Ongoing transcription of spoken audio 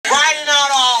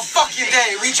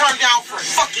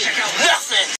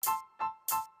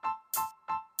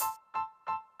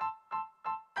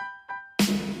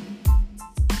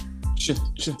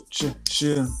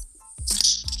Chill.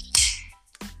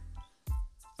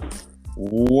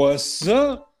 What's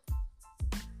up?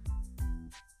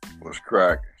 What's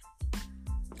cracking?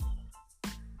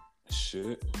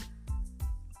 Shit.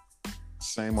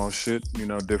 Same old shit,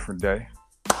 different day.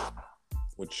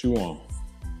 What you on?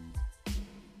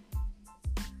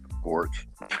 Porch.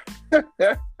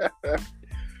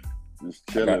 Just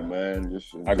chilling, man.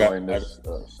 Just enjoying this.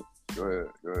 Go ahead.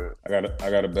 I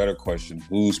got a better question.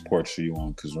 Whose porch are you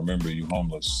on? Because remember, you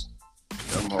homeless.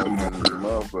 I'm homeless as a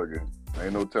motherfucker.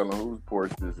 Ain't no telling whose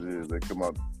porch this is. They come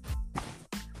out.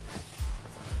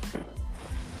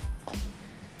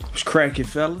 What's cracking,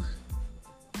 fellas?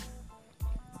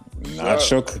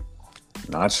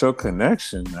 Not your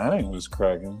connection. That ain't what's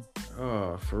cracking.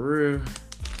 Oh, for real?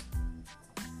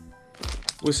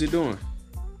 What's he doing?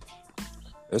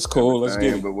 It's cool. Let's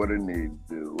get it. But what it needs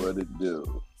to do, what it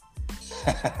do.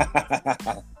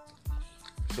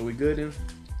 So we good then?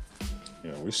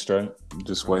 Yeah, we straight. We're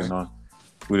just waiting on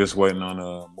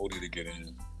Moody to get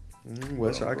in.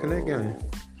 Westside Connect Gang.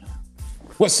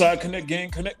 Westside Connect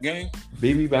Gang.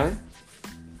 BB Bang.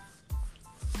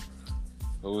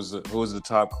 Who was the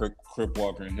top crip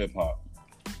walker in hip hop?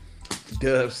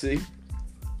 Dub C.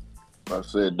 I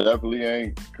said definitely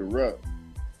ain't corrupt.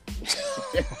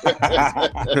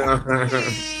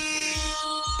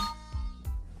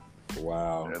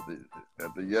 Wow.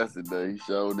 After yesterday, he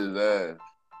showed his ass.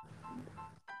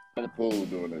 On the pool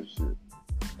doing that shit.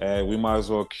 Hey, we might as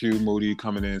well cue Moody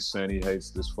coming in saying he hates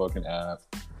this fucking app.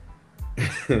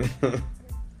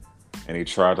 And he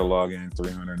tried to log in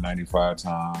 395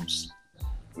 times.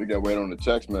 We got to wait on the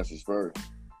text message first.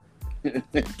 And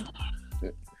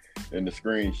the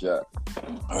screenshot.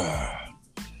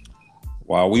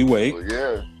 While we wait.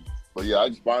 But yeah, I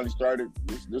just finally started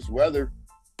this weather.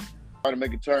 Trying to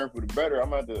make a turn for the better. I'm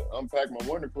going to have to unpack my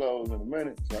winter clothes in a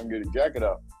minute so I can get a jacket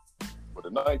out for the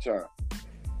nighttime.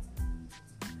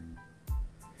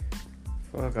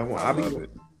 Fuck, I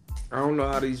don't know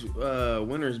how these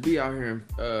winters be out here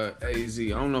in AZ. I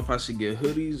don't know if I should get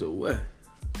hoodies or what.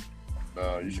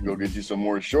 You should go get you some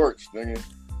more shorts, nigga.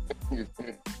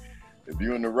 If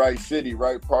you're in the right city,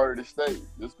 right part of the state,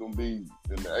 this gonna be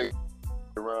in the 8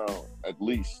 around at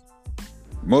least.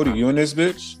 Moody, you in this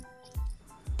bitch?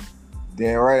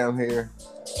 Damn right I'm here.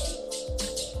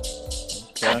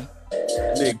 Okay.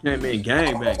 Nigga came in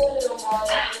gangbang.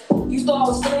 You thought I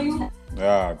was stealing?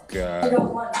 Oh, God.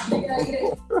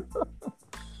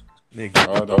 Nigga.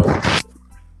 Hold on.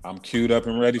 I'm queued up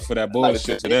and ready for that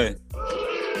bullshit today.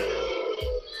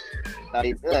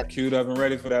 Queued up and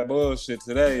ready for that bullshit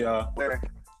today, y'all.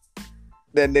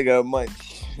 That nigga a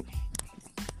munch.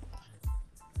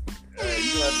 Hey,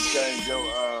 you have to change your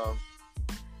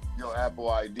Apple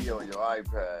ID on your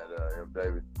iPad,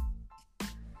 David.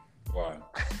 Why?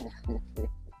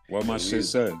 What my shit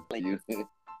say?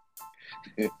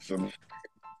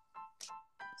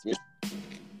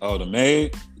 Oh, the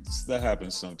maid? That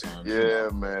happens sometimes. Yeah,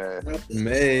 man. Not the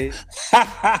maid.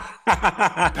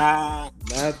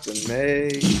 Not the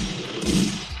maid.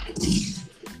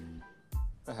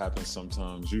 That happens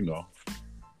sometimes,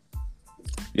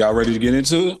 Y'all ready to get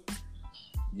into it?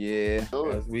 Yeah.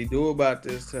 As we do about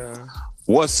this time.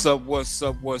 What's up?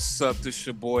 This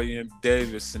your boy M.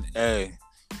 Davis, and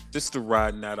this the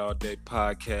Riding Out All Day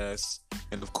podcast.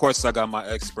 And of course, I got my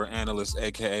expert analyst,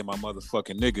 aka my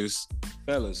motherfucking niggas.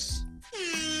 Fellas,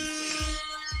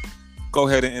 go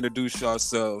ahead and introduce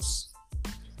yourselves.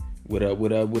 What up?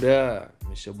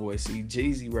 It's your boy C.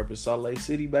 Jeezy, repping Salt Lake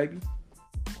City, baby.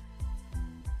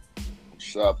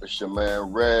 What's up? It's your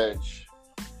man Reg.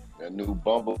 That new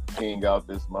Bumble King out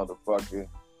this motherfucker.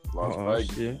 Las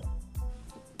Vegas. Shit.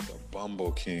 The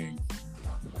Bumble King.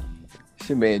 It's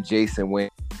your man Jason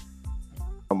went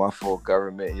on my full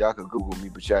government. Y'all can Google me,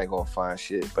 but y'all ain't gonna find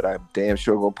shit. But I'm damn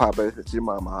sure gonna pop up at your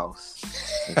mama house.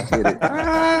 Let's get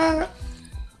it.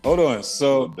 Hold on.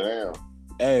 So, Damn.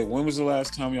 hey, when was the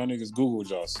last time y'all niggas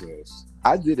Googled yourselves?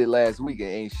 I did it last week and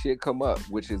ain't shit come up,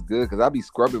 which is good because I be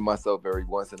scrubbing myself every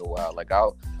once in a while. Like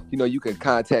you can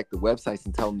contact the websites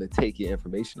and tell them to take your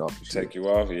information off. Take you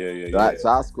off? Yeah. So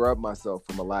I scrub myself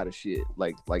from a lot of shit.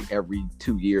 Like every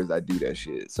 2 years I do that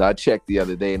shit. So I checked the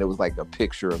other day and it was like a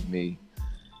picture of me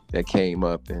that came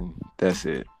up and that's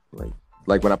it.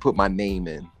 Like when I put my name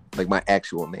in, like my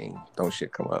actual name, don't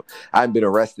shit come up. I haven't been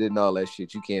arrested and all that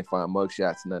shit. You can't find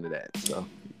mugshots, none of that. So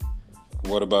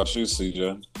what about you,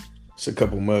 CJ? It's a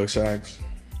couple mug shots.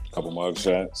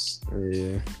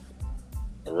 Yeah.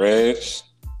 Reg?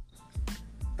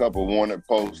 Couple wanted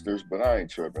posters, but I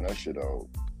ain't tripping. That shit old.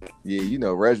 Yeah, you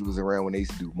know, Reg was around when they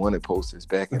used to do wanted posters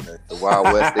back in the Wild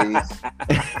West days.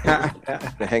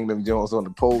 To hang them Jones on the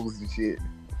poles and shit.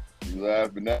 You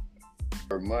laughing at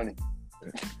for money.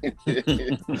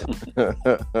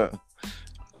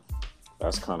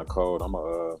 That's kind of cold. I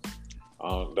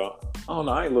don't know. I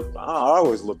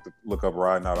always look up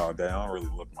Riding Out All Day. I don't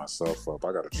really look myself up.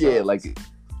 I gotta try. Yeah, like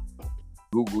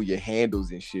Google your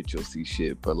handles and shit, you'll see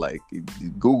shit. But like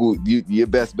Google, your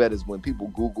best bet is when people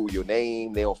Google your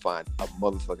name, they don't find a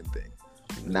motherfucking thing.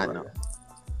 Not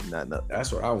nothing.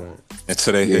 That's what I want.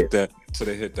 Until they hit that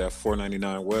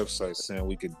 $4.99 website saying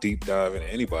we could deep dive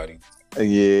into anybody.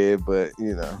 Yeah, but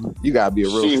you know, you gotta be a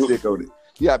real sicko.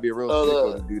 You gotta be a real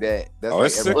sicko to do that. That's like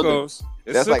it's sickos.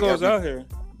 It's sickos out here.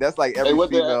 That's like every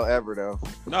female ever, though.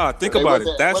 Nah, think about it.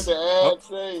 That's what the ad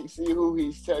say. See who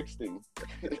he's texting.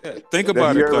 Think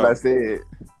about it, though. What I said.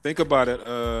 Think about it,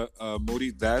 Moody.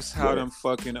 That's how them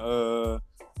fucking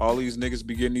all these niggas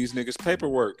be getting these niggas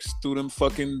paperwork through them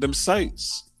fucking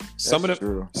sites. Some of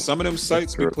them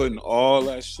sites be putting all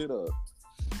that shit up.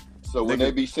 So when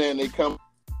they be saying they come,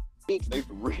 they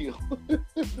for real.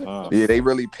 Yeah, they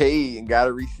really paid and got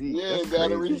a receipt. Yeah,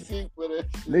 got a receipt for that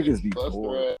shit. Niggas be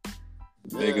poor.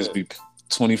 Niggas be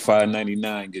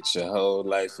 $25.99, get your whole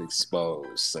life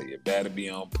exposed. So you better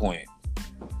be on point.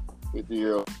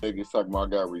 50-year-old niggas talking about I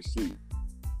got receipt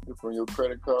from your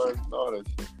credit card and all that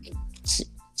shit.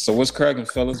 So what's cracking,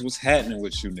 fellas? What's happening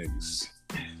with you niggas?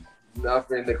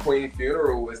 Nothing. The Queen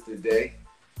funeral was today.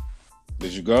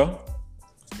 Did you go?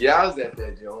 Yeah, I was at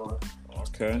that, John.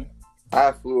 Okay.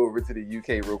 I flew over to the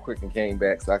UK real quick and came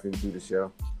back so I could do the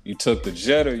show. You took the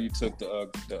jet or you took the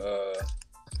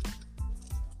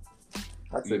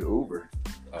I took Uber.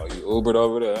 Oh, you Ubered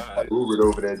over there? Right. I Ubered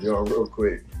over that John real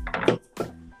quick.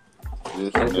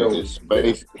 This nigga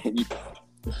space.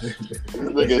 This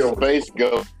nigga space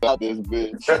go out this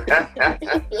bitch.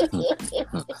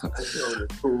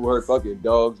 Her fucking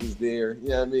dogs was there. You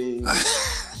know what I mean?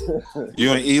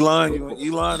 You and Elon? You and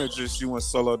Elon or just you and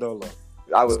Solo Dolo?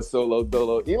 I was solo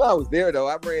dolo. Elon was there though.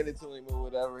 I ran into him or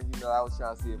whatever. You know, I was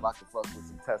trying to see if I could fuck with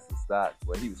some Tesla stock,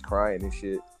 but he was crying and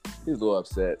shit. He was a little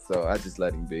upset, so I just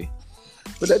let him be.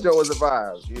 But that joint was a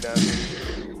vibe, you know what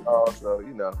I mean? Also,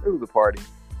 you know, it was a party.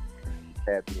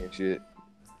 Happy and shit.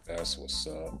 That's what's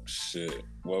up. Shit.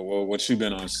 What you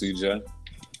been on, CJ?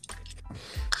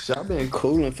 So I've been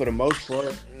cooling for the most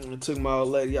part. I took my old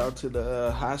lady out to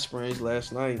the hot springs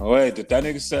last night. Oh, wait, did that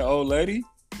nigga say old lady?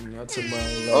 I took my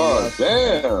old lady Oh,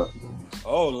 damn.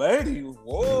 Old lady?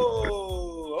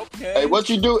 Whoa. Okay. Hey, what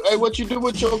you do? Hey, what you do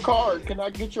with your card? Can I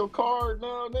get your card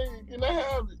now, nigga? Can I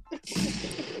have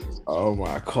it? Oh,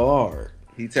 my card.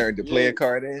 He turned the player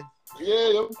card in? Yeah,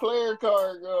 your player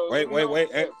card goes.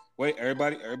 Wait,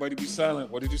 everybody be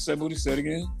silent. What did you say, Moody? Say it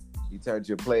again. You turned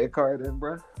your player card in,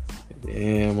 bro?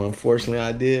 Damn, unfortunately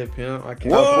I did, pimp. I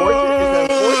can't.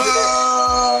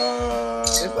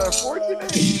 It's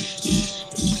unfortunate.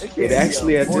 It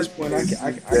actually, at this point, I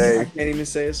can't even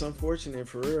say it's unfortunate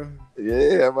for real.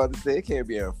 Yeah, I'm about to say it can't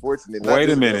be unfortunate. Wait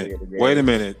a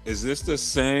minute. Is this the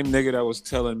same nigga that was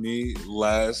telling me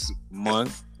last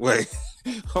month? Wait,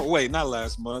 not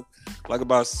last month. Like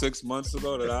about 6 months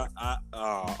ago that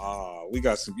you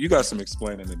got some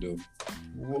explaining to do.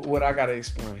 What I gotta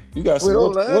explain? You got some.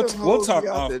 We'll talk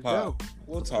off pod.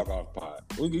 We'll talk off pod.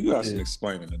 You got some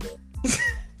explaining to do.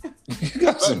 You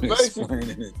got some explaining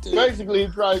to do. Basically,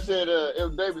 he probably said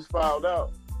if Davis fouled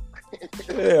out.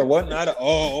 Yeah, what not?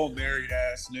 Married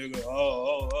ass nigga.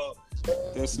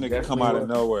 This nigga come out of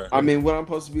nowhere. I mean, what, I'm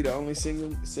supposed to be the only single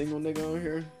nigga on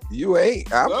here? You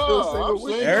ain't. I'm still single.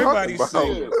 Everybody's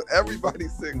single.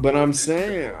 Everybody's single. But I'm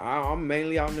saying I'm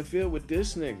mainly out in the field with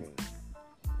this nigga.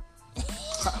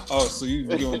 Oh, so you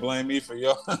gonna blame me for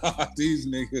your these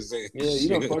niggas? Yeah, you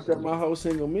done fucked up my whole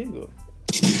single mingle.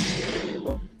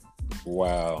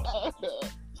 Wow.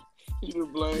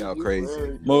 Y'all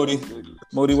crazy. Moody,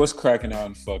 what's cracking out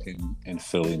in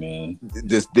Philly, man?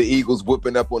 The Eagles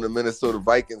whipping up on the Minnesota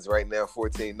Vikings right now,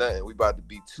 14-0. We about to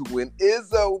be 2-0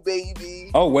 Izzo, baby.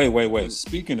 Oh, wait.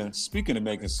 Speaking of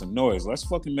making some noise, let's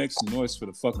fucking make some noise for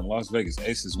the fucking Las Vegas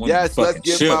Aces. Yes, let's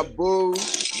give my boo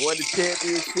won the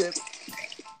championship.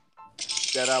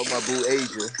 Shout out my boo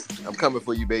Asia. I'm coming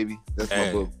for you, baby. That's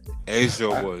my boo.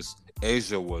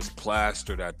 Asia was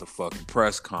plastered at the fucking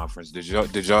press conference. Did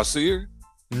y'all see her?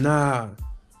 Nah.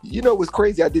 You know what's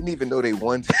crazy? I didn't even know they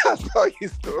won. I saw your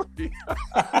story.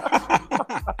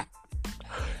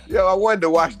 Yo, I wanted to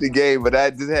watch the game, but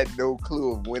I just had no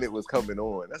clue of when it was coming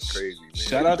on. That's crazy, man.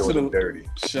 Shout out to dirty.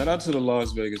 Shout out to the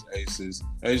Las Vegas Aces.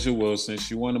 Asia Wilson,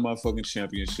 she won the motherfucking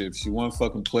championship. She won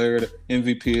fucking player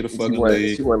MVP of the fucking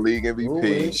league. She won league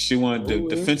MVP. She won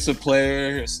defensive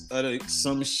player,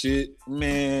 some shit.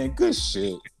 Man, good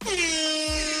shit.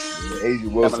 Asia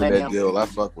Wilson, that deal. I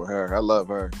fuck with her. I love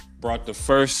her. Brought the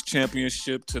first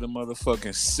championship to the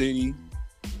motherfucking city.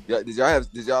 Yeah, did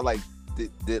y'all like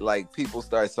did like people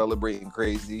start celebrating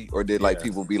crazy, or did like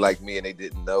people be like me and they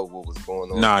didn't know what was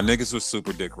going on? Nah, niggas was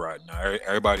super dick riding. Now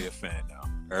everybody a fan now.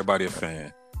 Everybody a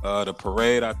fan. The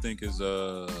parade I think is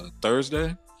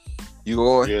Thursday. You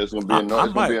going? Yeah, it's gonna be in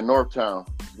Northtown.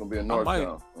 It's gonna be in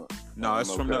Northtown. No,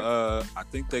 it's from the I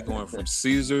think they going from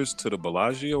Caesars to the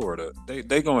Bellagio, or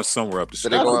they going somewhere up the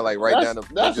street. So they going like right down the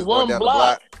that's one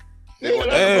block. They going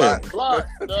down the block.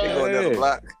 They going down the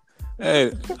block.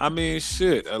 Hey, I mean,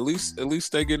 shit. At least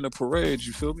they getting the parade.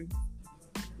 You feel me?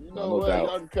 You know what?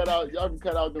 Y'all can cut out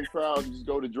them crowds and just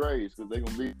go to Dre's because they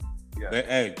gonna be. Yeah.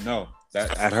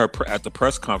 That at the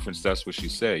press conference, that's what she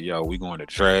said. Yo, we going to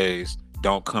Dre's.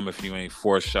 Don't come if you ain't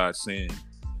 4 shots in.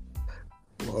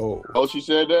 Whoa. Oh, she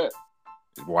said that?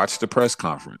 Watch the press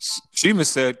conference. She even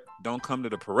said, don't come to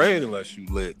the parade unless you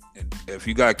lit. And if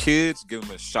you got kids, give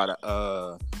them a shot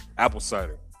of apple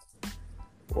cider.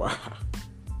 Wow.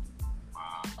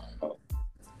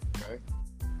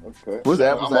 Okay. What's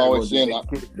apple cider? I'm always saying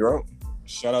drunk.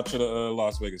 Shout out to the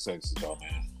Las Vegas Aces, y'all,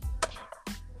 man.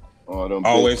 Oh, them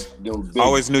always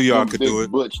knew y'all could do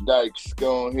it. Butch Dykes,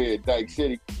 go on here, Dyke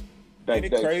City. Ain't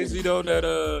it crazy though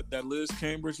that Liz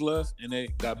Cambridge left and they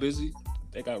got busy?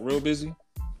 They got real busy.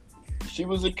 She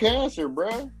was a Cancer,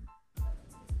 bro.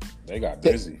 They got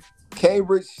busy.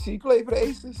 Cambridge, she played for the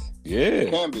Aces. Yeah.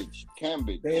 Cambridge.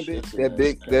 That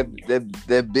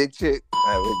big chick.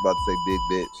 I was about to say big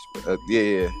bitch. But,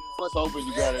 yeah. Let's hope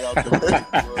you got it out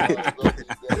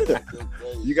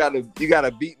there. You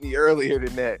gotta beat me earlier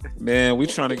than that. Man, I'm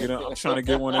trying to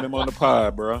get one of them on the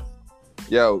pod, bro.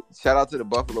 Yo, shout out to the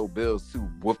Buffalo Bills too,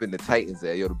 whooping the Titans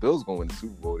there. Yo, the Bills gonna win the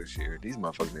Super Bowl this year. These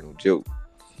motherfuckers ain't no joke.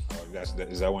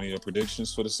 Is that one of your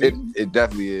predictions for the season? It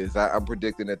definitely is. I'm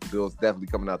predicting that the Bills definitely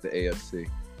coming out the AFC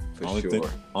for sure.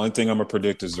 Only thing I'm gonna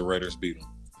predict is the Raiders beat them.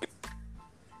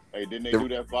 Hey, didn't they do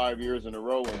that 5 years in a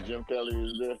row when Jim Kelly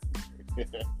was there?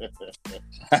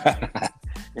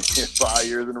 5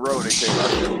 years in a row they came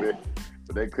out there,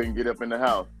 but they couldn't get up in the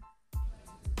house.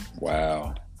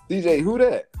 Wow. DJ, who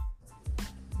that?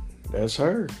 That's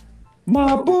her.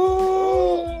 My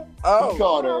boy. Oh, you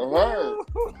called her.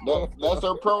 That's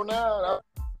her pronoun.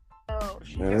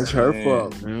 Man, that's her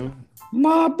fault, man.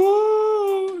 My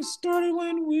boy started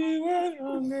when we were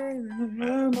younger.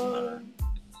 My boy.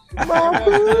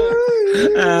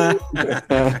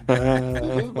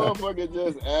 This motherfucker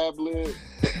just ad-lib.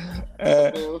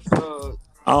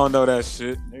 I don't know that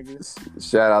shit, niggas.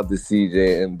 Shout out to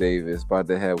CJ M. Davis. About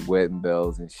to have wedding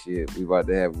bells and shit. We about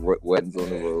to have weddings on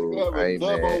the road. I ain't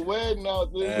mad. Wedding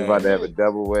out there. We about to have a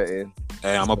double wedding.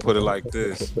 Hey, I'm gonna put it like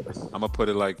this.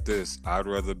 I'd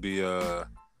rather be a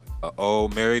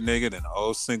old married nigga than an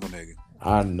old single nigga.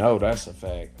 I know that's a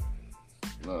fact.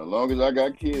 No, as long as I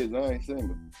got kids, I ain't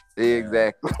single.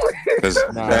 Exactly.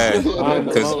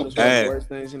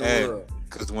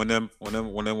 Because when them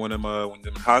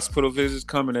hospital visits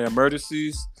come in their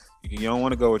emergencies, you don't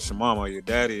want to go with your mama or your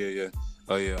daddy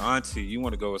or your auntie. You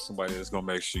want to go with somebody that's gonna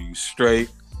make sure you straight.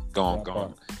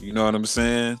 Gone. You know what I'm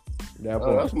saying?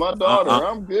 That's my daughter.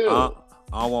 I'm good. I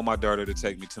don't want my daughter to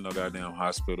take me to no goddamn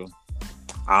hospital.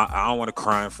 I don't want to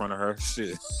cry in front of her.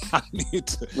 Shit. I need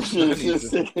to.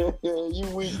 You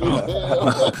weak as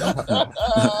hell.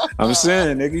 I'm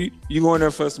saying, nigga, you going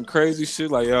there for some crazy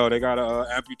shit like, yo, they gotta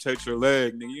amputate your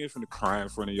leg. Nigga, you ain't finna cry in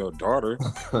front of your daughter.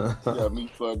 You got me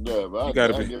fucked up. You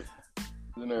gotta be.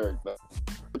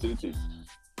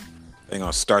 They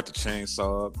gonna start the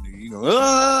chainsaw up. Nigga, you go,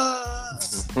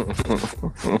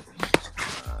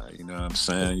 you know what I'm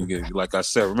saying? You get, like I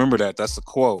said, remember that's a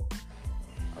quote.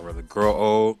 I'd rather grow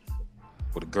old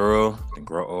with a girl than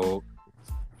grow old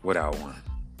without one.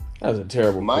 That's a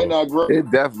terrible Might not grow.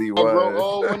 It definitely was. Grow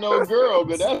old with no girl,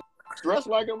 but that's stressed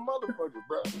like a motherfucker,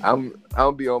 bro.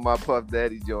 I'm be on my Puff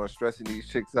Daddy joint stressing these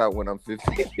chicks out when I'm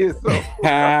 15 years old.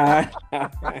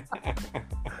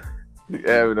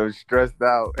 Having them stressed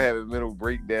out, having mental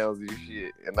breakdowns and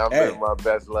shit, and I'm living my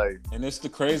best life. And it's the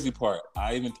crazy part.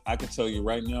 I can tell you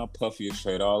right now, Puffy would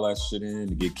trade all that shit in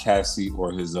to get Cassie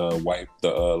or his wife,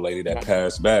 the lady that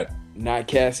passed back. Not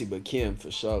Cassie, but Kim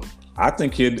for sure. I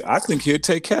think he'd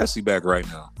take Cassie back right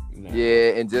now. Nah.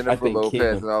 Yeah, and Jennifer think Lopez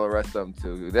Kim. and all the rest of them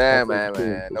too. Damn, man, Kim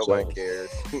man. for Nobody sure. cares.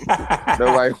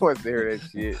 Nobody wants to hear that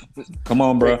shit. Come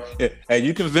on, bro. Hey,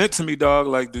 you can vent to me, dog.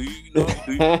 Like, do you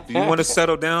want to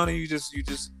settle down and you just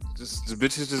the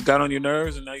bitches just got on your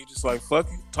nerves and now you just like fuck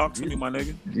you. Talk to me, my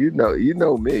nigga. You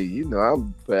know me. You know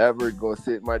I'm forever gonna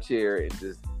sit in my chair and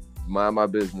just mind my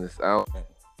business. I don't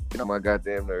get on my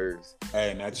goddamn nerves.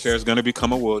 Hey, and that chair's gonna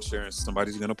become a wheelchair and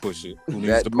somebody's gonna push it. Who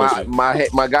needs to push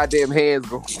it? My goddamn hands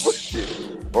gonna push it.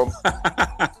 Or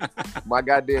my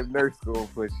goddamn nurse gonna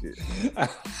push it.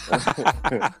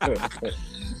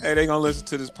 Hey, they gonna listen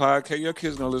to this podcast. Your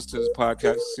kids gonna listen to this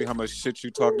podcast, see how much shit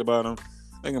you talked about them.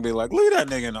 They gonna be like, leave that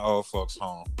nigga in the old folks'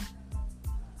 home.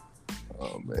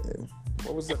 Oh man,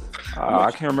 What was that?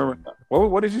 I can't remember.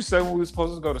 What did you say when we were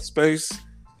supposed to go to space?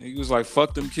 And he was like,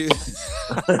 fuck them kids.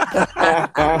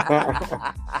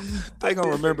 They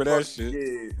gonna remember that shit.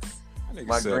 Kids. That nigga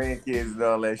My said, grandkids and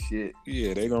all that shit.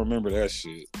 yeah, they gonna remember that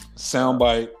shit.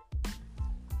 Soundbite.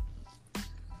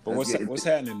 But what's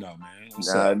happening though, man?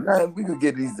 What's up? Nah, we could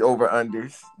get these over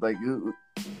unders. Like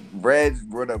Reg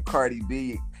brought up Cardi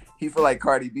B. He feel like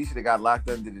Cardi B should have got locked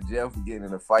under the jail for getting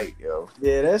in a fight, yo.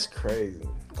 Yeah, that's crazy.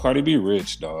 Cardi B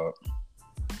rich, dog.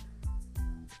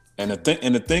 And the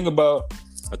thing about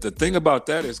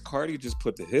that is Cardi just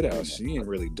put the hit out. She didn't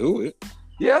really do it.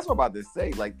 Yeah, that's what I'm about to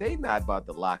say. Like, they not about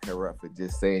to lock her up for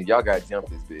just saying, y'all gotta jump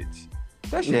this bitch.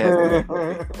 That shit has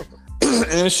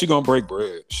And she gonna break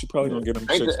bread. She probably gonna get them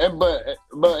chicks.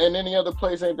 But in any other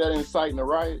place, ain't that inciting a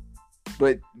riot?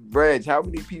 But, Reg, how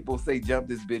many people say jump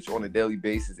this bitch on a daily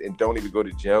basis and don't even go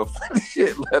to jail for the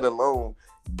shit, let alone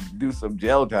do some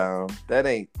jail time? That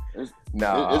ain't...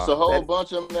 Nah. It's a whole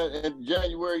bunch of them at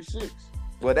January 6th.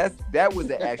 Well, that was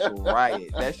an actual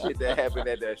riot. That shit that happened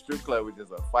at that strip club was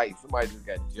just a fight. Somebody just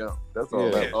got jumped. That's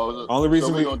all. Yeah. That was. Only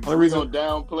reason we gonna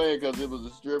downplay it because it was a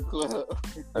strip club.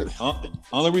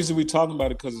 Only reason we talking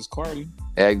about it because it's Cardi.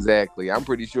 Exactly. I'm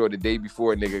pretty sure the day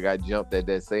before a nigga got jumped at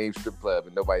that same strip club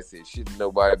and nobody said shit to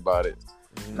nobody about it.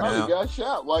 Now, got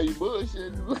shot while you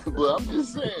bullshitting. But I'm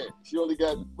just saying, she only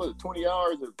got 20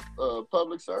 hours of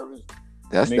public service.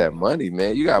 That's that money,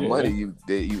 man. You got money, you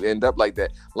end up like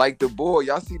that. Like the boy,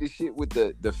 y'all see the shit with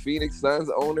the Phoenix Suns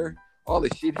owner, all the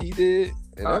shit he did,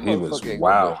 and that He was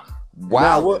wow.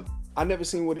 Nah, what? I never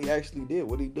seen what he actually did.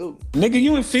 What he do? Nigga,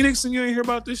 you in Phoenix and you ain't hear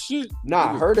about this shit?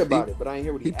 Nah, I heard about it, but I ain't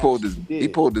hear what he pulled actually did. He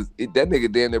pulled his that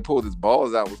nigga damn near pulled his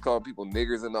balls out, was calling people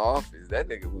niggers in the office. That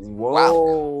nigga was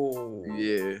whoa. Wilding.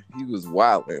 Yeah, he was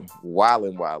wilding.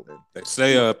 They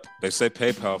say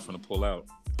PayPal finna pull out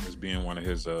as being one of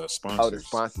his sponsors. Oh, the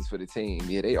sponsors for the team.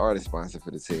 Yeah, they are the sponsor for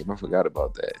the team. I forgot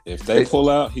about that. If they pull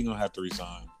out, he gonna have to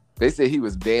resign. They said he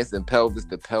was dancing pelvis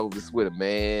to pelvis with a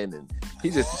man, and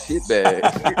he's just a shitbag.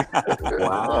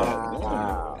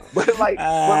 Wow. But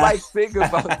think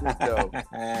about this though.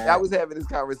 I was having this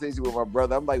conversation with my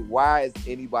brother. I'm like, why is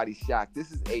anybody shocked?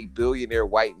 This is a billionaire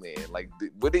white man. Like,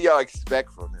 what do y'all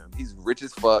expect from him? He's rich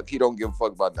as fuck. He don't give a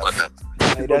fuck about nothing.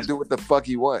 He's gonna do what the fuck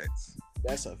he wants.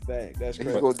 That's a fact. That's He's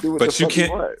crazy. gonna do what But the you fuck he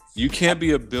can't. wants. You can't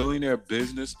be a billionaire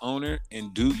business owner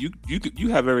and you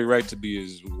have every right to be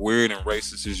as weird and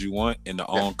racist as you want in the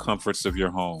own comforts of your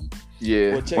home.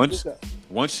 Yeah. Well, check this out.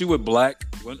 Once you own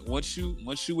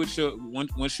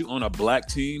a black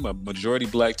team, a majority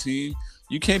black team,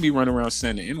 you can't be running around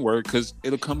saying the N-word because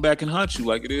it'll come back and haunt you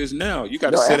like it is now. You got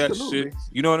to say absolutely. that shit.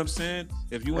 You know what I'm saying?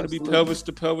 If you want to be pelvis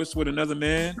to pelvis with another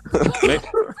man,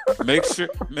 make sure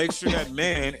that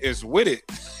man is with it.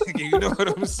 You know what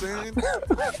I'm saying?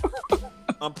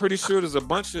 I'm pretty sure there's a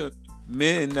bunch of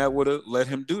men that would have let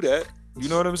him do that. You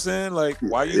know what I'm saying? Like,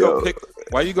 why you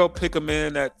go pick a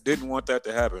man that didn't want that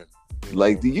to happen?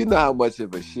 Like, do you know how much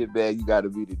of a shitbag you got to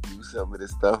be to do some of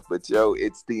this stuff? But yo,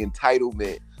 it's the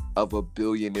entitlement of a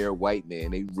billionaire white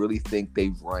man. They really think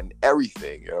they've run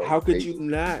everything, yo. How could you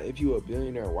not if you a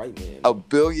billionaire white man? A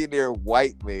billionaire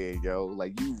white man, yo.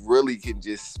 Like, you really can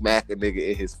just smack a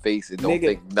nigga in his face and don't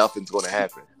think nothing's gonna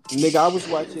happen. Nigga, I was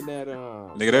watching that.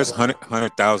 Nigga, there's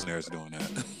 100,000ers doing that.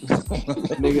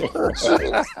 Nigga,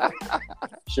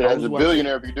 Shit, as a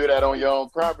billionaire, if you do that on your own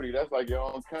property, that's like your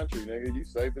own country, nigga. You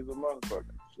safe as a motherfucker.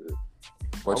 Shit.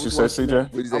 What you say,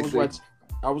 CJ? What did you say?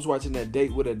 I was watching that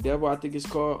Date with a Devil, I think it's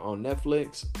called, on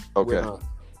Netflix. Okay. With,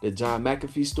 the John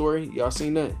McAfee story. Y'all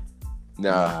seen that?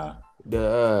 Nah.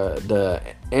 The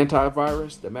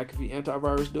antivirus, the McAfee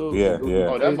antivirus dude. Yeah.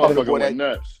 Oh, that motherfucker went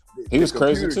nuts. He was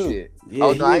crazy too. Shit. Yeah,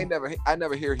 Oh no, I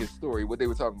never hear his story. What they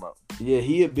were talking about? Yeah,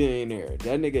 he a billionaire.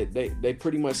 That nigga, they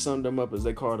pretty much summed him up as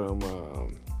they called him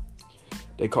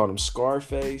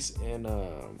Scarface and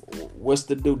what's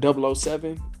the dude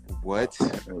 007? What?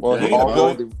 Well, he ain't a All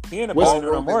billionaire. He ain't a What's-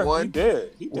 billionaire no more. One? He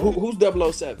dead. He dead. Who's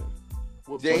 007?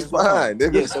 James what's Bond.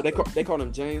 called? Yeah, so they called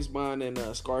him James Bond and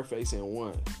Scarface in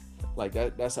one. Like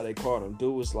that's how they called him.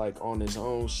 Dude was like on his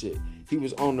own shit. He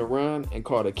was on the run and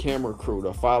called a camera crew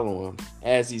to follow him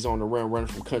as he's on the run, running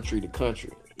from country to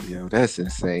country. Yo, that's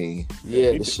insane.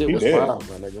 Yeah, He- the shit he was dead. wild,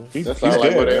 my nigga. He's That sounds like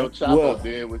dead, what man. El Chapo Well-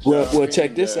 did with Well, Sean check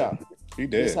Penn, this that- out. He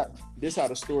This dead. how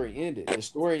the story ended. The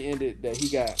story ended that he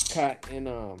got caught in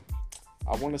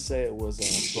I want to say it was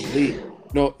Belize.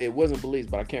 No, it wasn't Belize,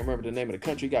 but I can't remember the name of the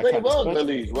country. He got It caught. was in this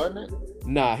country. Belize, wasn't it?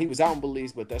 Nah, he was out in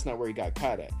Belize, but that's not where he got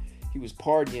caught at. He was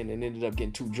partying and ended up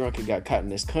getting too drunk and got caught in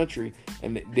this country.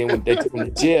 And then when they took him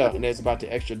to jail and they was about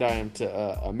to extradite him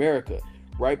to America,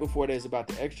 right before they was about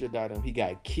to extradite him, he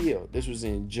got killed. This was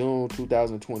in June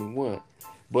 2021.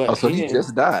 But Oh, so he then-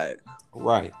 just died.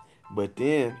 right. But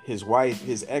then his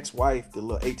ex-wife, the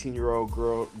little 18-year-old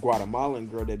girl, Guatemalan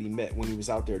girl that he met when he was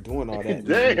out there doing all that,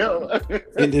 Damn.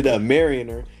 ended up marrying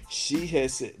her. She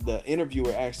had said, the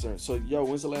interviewer asked her, "So, yo,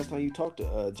 when's the last time you talked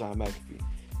to John McAfee?"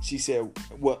 She said,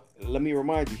 "Well, let me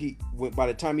remind you, by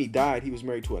the time he died, he was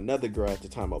married to another girl at the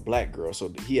time, a black girl.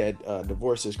 So he had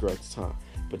divorced this girl at the time.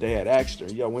 But they had asked her,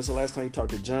 yo, when's the last time you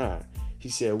talked to John?" He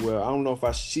said, "Well, I don't know if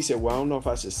I." She said, "Well, I don't know if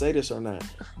I should say this or not.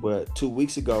 But 2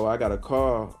 weeks ago, I got a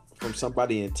call from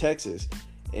somebody in Texas,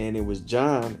 and it was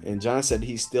John. And John said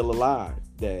he's still alive.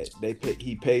 That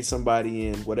he paid somebody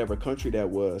in whatever country that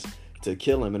was to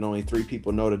kill him, and only 3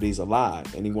 people know that he's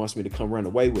alive. And he wants me to come run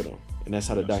away with him." And that's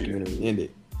how the documentary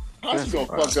ended. How she gonna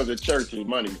fuck up the church with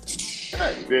money?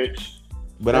 That bitch.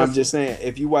 But I'm just saying,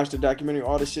 if you watch the documentary,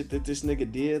 all the shit that this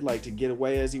nigga did, like to get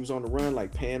away as he was on the run,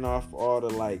 like paying off all the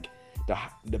like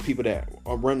the people that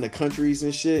run the countries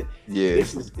and shit. Yeah.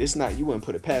 It's not, you wouldn't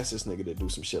put it past this nigga to do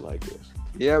some shit like this.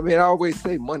 Yeah, I mean, I always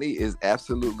say money is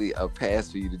absolutely a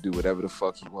pass for you to do whatever the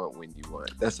fuck you want when you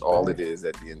want. That's all it is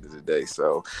at the end of the day.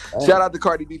 So, shout out to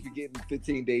Cardi B for getting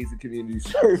 15 days of community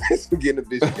service for getting a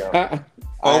bitch going.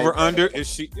 Over under is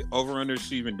she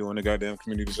even doing the goddamn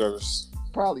community service?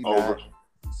 Probably Over. not.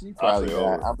 She probably say not.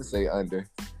 over. I'm gonna say under.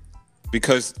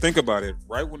 Because think about it,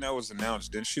 right when that was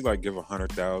announced, didn't she like give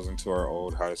 100,000 to our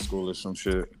old high school or some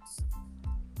shit?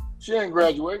 She ain't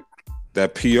graduate.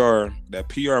 That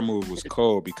PR move was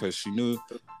cold because she knew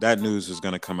that news was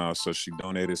gonna come out, so she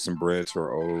donated some bread to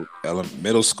her old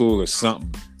middle school or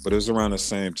something. But it was around the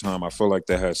same time. I feel like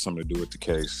that had something to do with the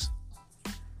case.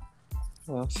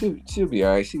 Well, she'll be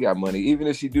all right. She got money. Even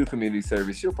if she do community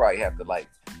service, she'll probably have to like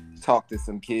talk to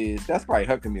some kids. That's probably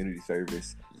her community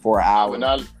service for an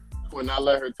hour. When I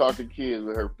let her talk to kids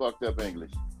with her fucked up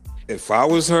English. If I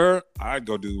was her, I'd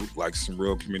go do like some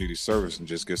real community service and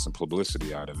just get some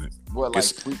publicity out of it. What, like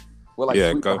Guess- sweep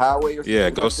yeah, the go- highway or something? Yeah,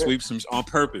 like go that? sweep some on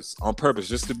purpose,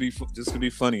 just to be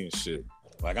funny and shit.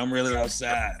 Like I'm really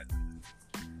outside.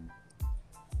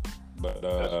 But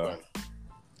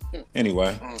That's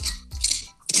anyway,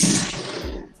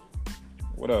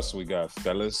 what else we got,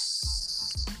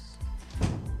 fellas?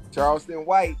 Charleston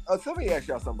White. Oh, so let me ask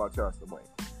y'all something about Charleston White.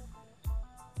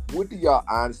 What do y'all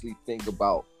honestly think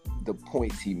about the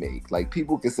points he makes? Like,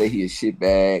 people can say he a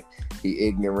shitbag, he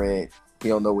ignorant, he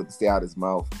don't know what to say out his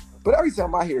mouth. But every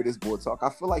time I hear this boy talk, I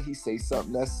feel like he say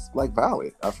something that's like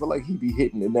valid. I feel like he be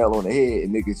hitting the nail on the head,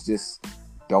 and niggas just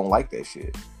don't like that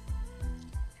shit.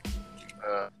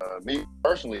 Me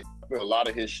personally, I feel a lot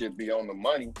of his shit be on the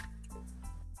money.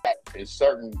 It's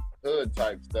certain hood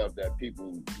type stuff that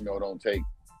people, don't take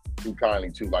too kindly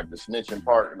to, like the snitching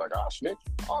part. Like,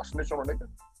 snitch on a nigga.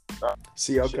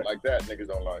 See, okay. Shit like that, niggas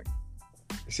don't like.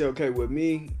 See, okay, with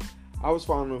me, I was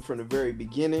following him from the very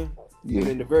beginning. Yeah. And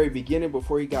in the very beginning,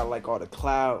 before he got like all the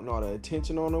clout and all the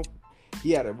attention on him,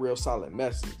 he had a real solid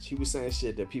message. He was saying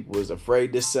shit that people was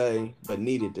afraid to say, but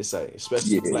needed to say,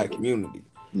 especially the black community.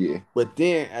 Yeah. But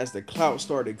then as the clout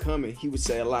started coming, he would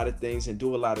say a lot of things and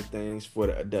do a lot of things for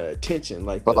the attention.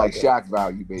 But like shock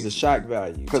value, It's basically. a shock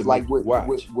value. Because like what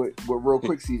real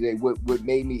quick, CJ, what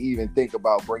made me even think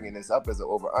about bringing this up as an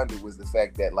over under was the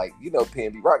fact that like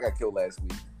PNB Rock got killed last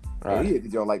week. Right. And he hit the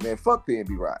joint like, man, fuck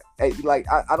PNB Rock. Hey, like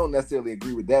I don't necessarily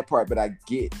agree with that part, but I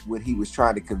get what he was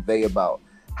trying to convey about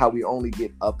how we only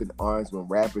get up in arms when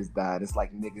rappers die. And it's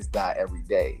like niggas die every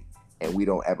day, and we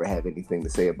don't ever have anything to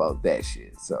say about that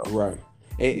shit. So right.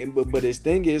 But his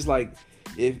thing is like,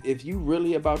 if you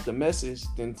really about the message,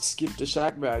 then skip the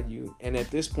shock value, and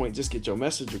at this point, just get your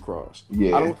message across.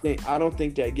 Yeah. I don't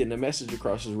think that getting the message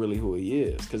across is really who he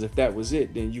is. Because if that was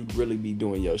it, then you'd really be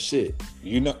doing your shit.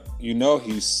 You know,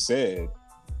 he said,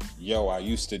 "Yo, I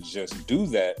used to just do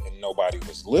that and nobody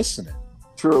was listening."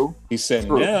 true. He said,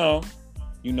 True. "Now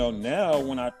you know, now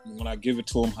when I give it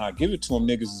to him, how I give it to him,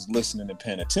 niggas is listening and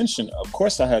paying attention. Of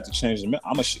course, I had to change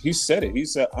the. He said it. He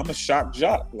said, "I'm a shock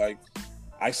jock." Like,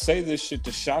 I say this shit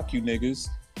to shock you niggas,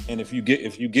 and if you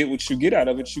get what you get out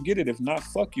of it, you get it. If not,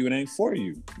 fuck you. It ain't for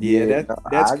you. Yeah,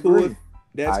 that's cool.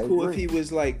 That's I cool agree. if he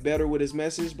was like better with his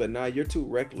message, but nah, you're too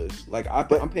reckless. Like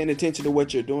I'm paying attention to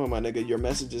what you're doing, my nigga. Your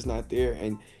message is not there,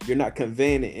 and you're not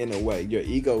conveying it in a way. Your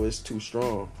ego is too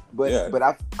strong. But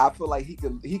I feel like he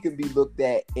can be looked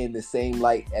at in the same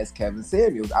light as Kevin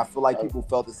Samuels. I feel like people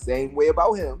felt the same way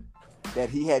about him, that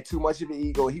he had too much of an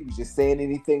ego. He was just saying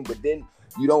anything, but then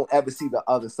you don't ever see the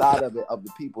other side of it, of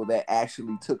the people that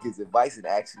actually took his advice and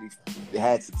actually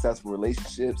had successful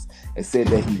relationships and said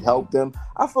that he helped them.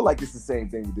 I feel like it's the same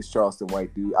thing with this Charleston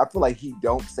White dude. I feel like he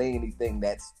don't say anything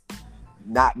that's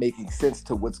not making sense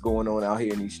to what's going on out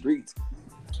here in these streets.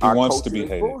 He wants to be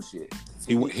hated. Bullshit.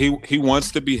 He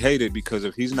wants to be hated, because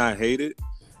if he's not hated,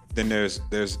 then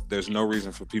there's no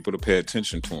reason for people to pay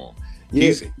attention to him.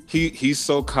 Yeah. He's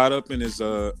so caught up in his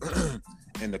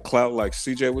in the clout, like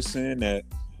CJ was saying, that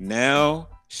now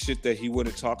shit that he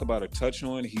wouldn't talk about or touch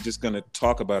on, he just gonna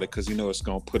talk about it because he knows it's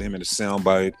gonna put him in a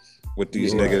soundbite with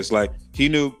these niggas. Like, he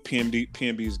knew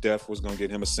PNB's death was gonna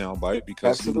get him a soundbite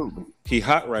because he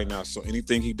hot right now. So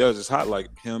anything he does is hot, like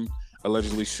him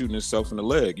allegedly shooting himself in the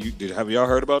leg. Have y'all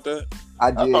heard about that?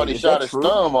 I thought he shot his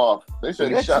thumb off. They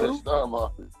said he shot his thumb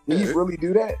off. Did he really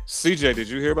do that? CJ, did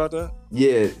you hear about that?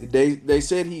 Yeah, they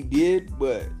said he did,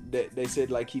 but they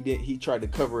said like he tried to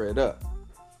cover it up.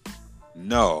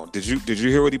 No. Did you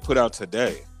hear what he put out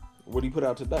today? What did he put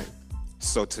out today?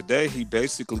 So today he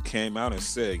basically came out and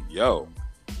said, "Yo,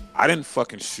 I didn't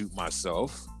fucking shoot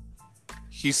myself."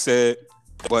 He said,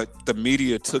 but the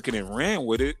media took it and ran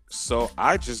with it, so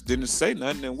I just didn't say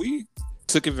nothing, and we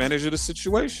took advantage of the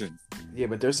situation. Yeah,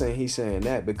 but they're saying he's saying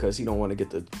that because he don't want to get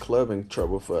the club in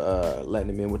trouble for letting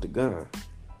him in with the gun.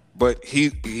 But he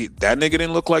that nigga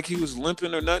didn't look like he was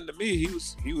limping or nothing to me.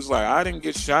 He was like, I didn't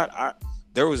get shot. I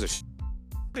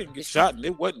didn't get shot, and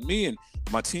it wasn't me. And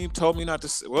my team told me not to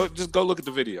say. Well, just go look at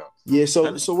the video. Yeah.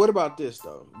 So what about this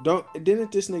though?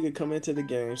 Didn't this nigga come into the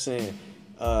game saying,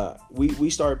 we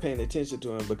started paying attention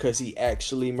to him because he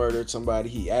actually murdered somebody.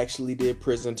 He actually did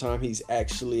prison time. He's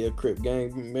actually a Crip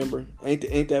gang member.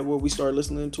 Ain't that what we started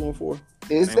listening to him for?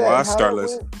 That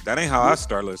ain't how I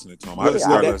start listening to him. I just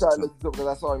started listening to him because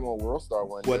I saw him on World Star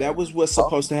one day. Well, that was what's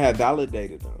supposed to have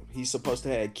validated him. He's supposed to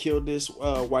have killed this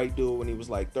white dude when he was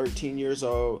like 13 years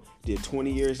old. Did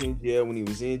 20 years in jail. When he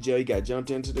was in jail, he got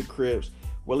jumped into the Crips.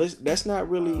 Well, that's not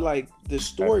really like the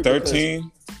story.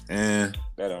 13, that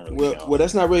don't really count. Well,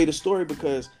 that's not really the story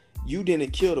because you didn't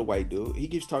kill the white dude. He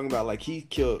keeps talking about like he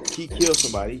killed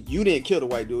somebody. You didn't kill the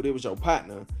white dude. It was your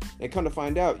partner. And come to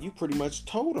find out, you pretty much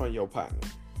told on your partner.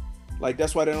 Like,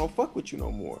 that's why they don't fuck with you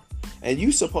no more. And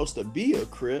you supposed to be a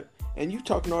Crip, and you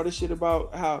talking all this shit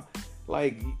about how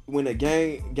like when a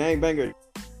gangbanger,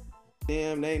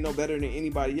 damn, they ain't no better than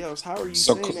anybody else. How are you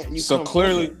saying that? And so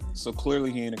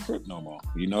clearly he ain't a Crip no more.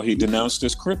 You know, he denounced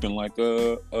this Cripping like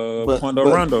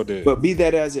Quando Rondo did. But be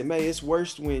that as it may, it's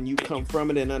worse when you come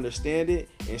from it and understand it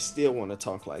and still want to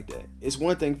talk like that. It's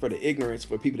one thing for the ignorance,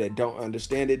 for people that don't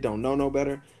understand it, don't know no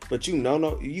better, but you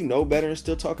know better and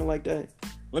still talking like that.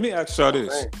 Let me ask y'all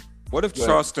this: what if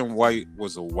Charleston White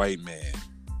was a white man?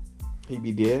 He'd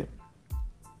be dead.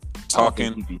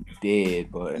 Talking, he'd be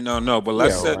dead, but no. But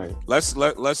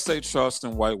let's say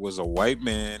Charleston White was a white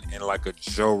man in like a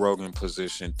Joe Rogan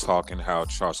position, talking how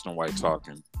Charleston White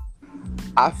talking.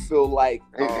 I feel like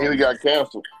he got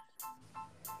canceled.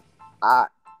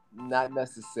 Not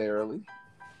necessarily,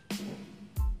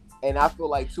 and I feel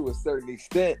like to a certain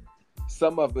extent,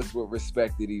 some of us would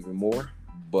respect it even more,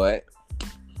 but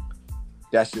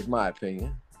that's just my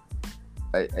opinion.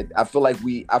 I feel like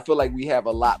we have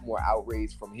a lot more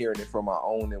outrage from hearing it from our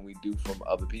own than we do from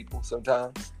other people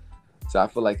sometimes. So I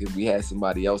feel like if we had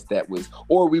somebody else that was,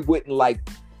 or we wouldn't like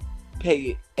pay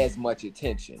it as much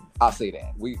attention. I'll say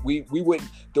that we wouldn't,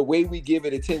 the way we give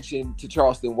it attention to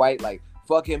Charleston White, like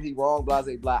fuck him, he wrong, blah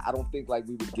blah blah. I don't think like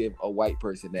we would give a white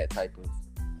person that type of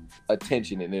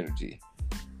attention and energy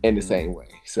in the same way.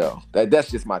 So that's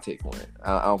just my take on it.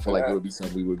 I don't feel like it would be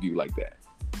something we would view like that.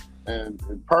 And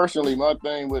personally, my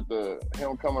thing with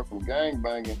him coming from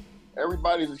gangbanging,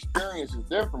 everybody's experience is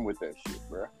different with that shit,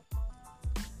 bro.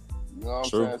 You know what I'm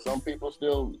saying? Some people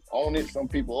still own it. Some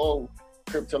people,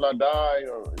 Crip till I die,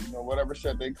 or whatever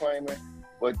shit they claiming.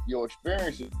 But your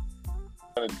experience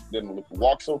didn't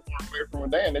walk so far away from a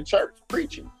day in the church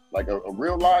preaching, like a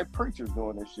real live preacher's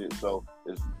doing this shit. So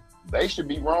they should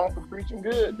be wrong for preaching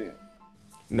good then.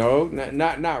 No,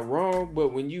 not wrong,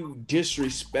 but when you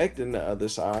disrespecting the other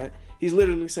side, He's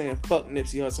literally saying, fuck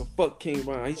Nipsey Hussle, fuck King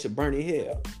Von, he should burn in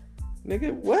hell.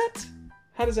 Nigga, what?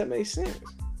 How does that make sense?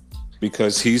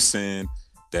 Because he's saying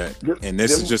that, and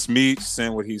this is just me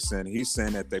saying what he's saying. He's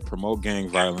saying that they promote gang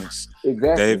violence.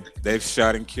 Exactly. They've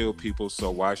shot and killed people,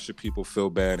 so why should people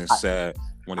feel bad and sad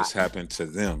when it's happened to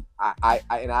them?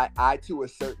 I to a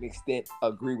certain extent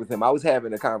agree with him. I was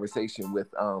having a conversation with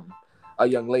a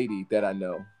young lady that I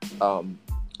know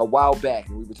a while back,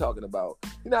 and we were talking about,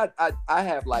 I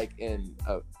have like an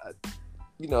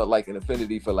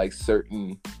affinity for like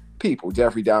certain people,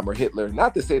 Jeffrey Dahmer, Hitler.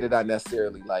 Not to say that I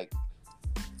necessarily like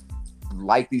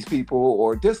these people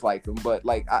or dislike them, but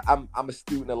like I'm a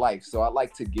student of life, so I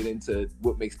like to get into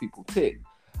what makes people tick.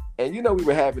 And we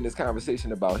were having this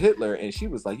conversation about Hitler, and she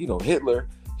was like, Hitler,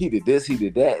 he did this, he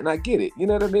did that, and I get it. You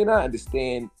know what I mean? I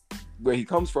understand where he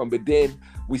comes from, but then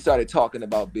we started talking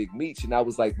about Big Meech, and I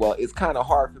was like, well, it's kind of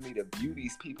hard for me to view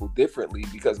these people differently,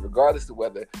 because regardless of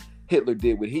whether Hitler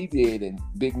did what he did and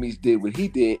Big Meech did what he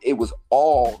did, it was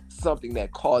all something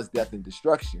that caused death and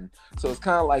destruction. So it's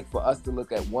kind of like for us to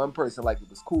look at one person like it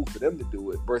was cool for them to do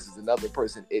it versus another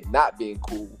person it not being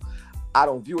cool. I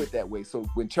don't view it that way. So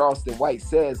when Charleston White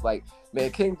says like, man,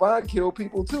 King Von killed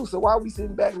people too, so why are we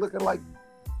sitting back looking like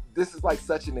this is like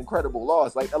such an incredible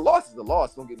loss? Like, a loss is a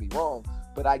loss, don't get me wrong,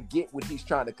 but I get what he's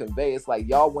trying to convey. It's like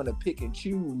y'all want to pick and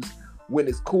choose when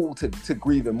it's cool to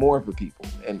grieve and mourn for people.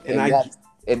 And I get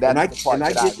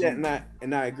that,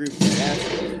 and I agree with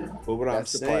that. But what I'm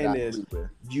saying is,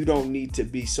 you don't need to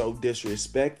be so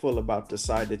disrespectful about the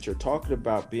side that you're talking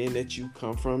about, being that you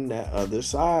come from that other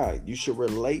side. You should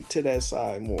relate to that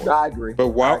side more. I agree. But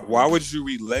why would you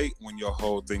relate when your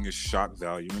whole thing is shock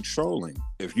value and trolling?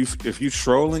 If you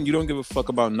trolling, you don't give a fuck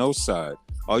about no side.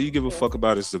 All you give a fuck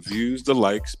about is the views, the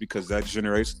likes, because that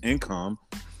generates income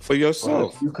for yourself. Well,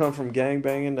 if you come from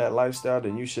gangbanging, that lifestyle,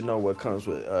 then you should know what comes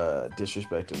with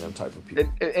disrespecting them type of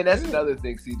people. And that's another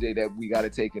thing, CJ, that we got to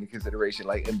take into consideration.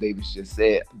 Like M. Davis just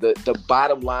said, the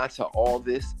bottom line to all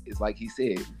this is, like he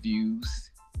said, views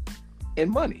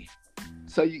and money.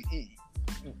 So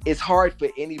it's hard for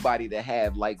anybody to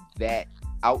have like that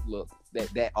outlook,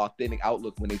 that authentic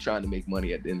outlook when they're trying to make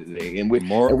money at the end of the day. And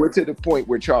we're to the point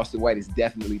where Charleston White is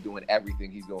definitely doing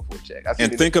everything he's going for a check.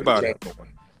 And think about it.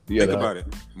 Think about it.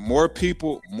 More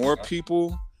people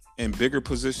in bigger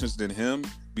positions than him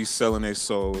be selling their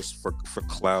souls for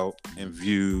clout and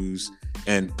views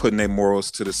and putting their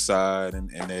morals to the side and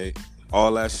they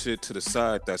all that shit to the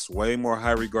side. That's way more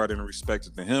high regarded and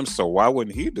respected than him. So why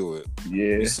wouldn't he do it?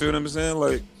 Yeah. You see what I'm saying?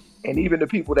 Like, and even the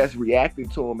people that's reacting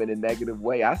to him in a negative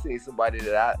way. I seen somebody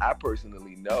that I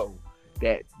personally know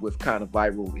that was kind of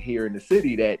viral here in the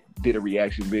city that did a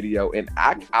reaction video, and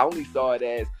I only saw it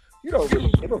as, you don't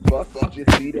really give a fuck. You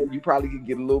just see that you probably can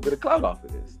get a little bit of clout off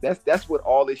of this. That's what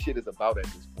all this shit is about at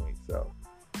this point.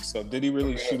 So did he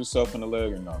really shoot himself in the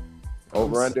leg or not?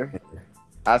 Over under?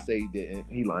 I say he didn't.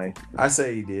 He lying. I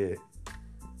say he did.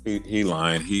 He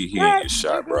lying. He ain't get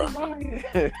shot, bro. He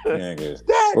ain't get.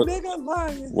 Nigga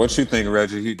lying. What you think,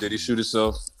 Reggie? Did he shoot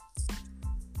himself?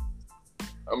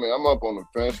 I mean, I'm up on the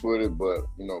fence with it, but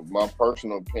my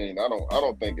personal opinion, I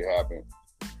don't think it happened.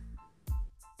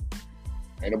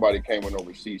 Ain't nobody came with no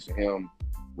receipts of him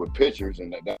with pictures,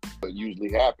 and that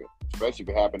usually happen, especially if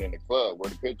it happened in the club.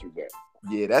 Where the pictures at?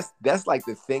 Yeah, that's like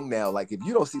the thing now. Like, if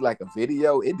you don't see like a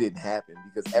video, it didn't happen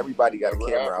because everybody got a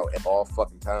camera out at all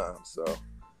fucking times. So,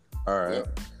 all right. Yeah.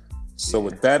 So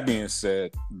with that being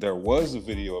said, there was a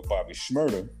video of Bobby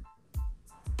Shmurda.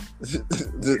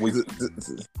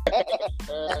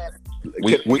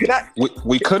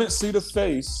 We couldn't see the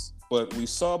face, but we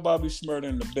saw Bobby Shmurda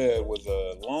in the bed with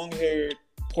a long-haired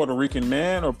Puerto Rican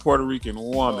man or Puerto Rican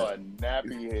woman.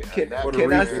 Can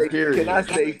I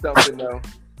say something though?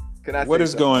 What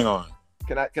is going on?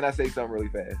 Can I say something really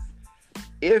fast?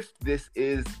 If this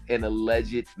is an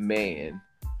alleged man,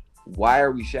 why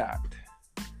are we shocked?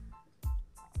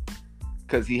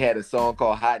 Because he had a song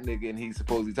called Hot Nigga and he's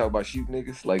supposedly talking about shoot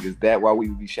niggas? Like, is that why we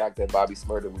would be shocked that Bobby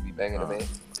Shmurda would be banging a man?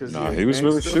 No, he was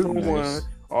really shooting niggas.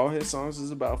 All his songs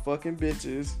is about fucking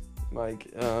bitches. Like,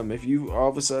 if you all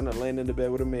of a sudden are laying in the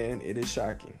bed with a man, it is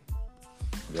shocking.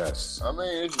 Yes. I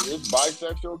mean, it's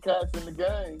bisexual cats in the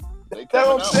game. That's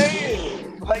what I'm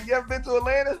saying. Like, you ever been to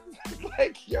Atlanta?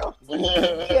 Like, yo,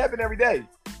 it happen every day.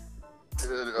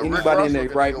 Anybody in their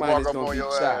right mind is gonna be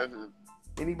shocked.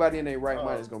 Anybody in their right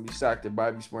mind is gonna be shocked that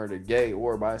Bobby Shmurda gay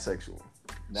or bisexual.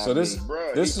 So this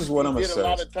is what I'm gonna say. He did a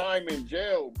lot of time in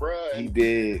jail, bro. He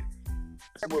did.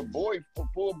 With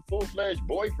full-fledged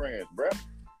boyfriends, bro.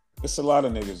 It's a lot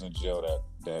of niggas in jail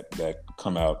that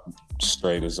come out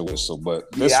straight as a whistle.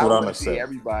 But this is what I'm gonna say.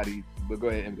 Everybody, but go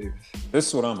ahead, M. Davis. This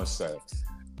is what I'm gonna say.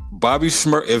 Bobby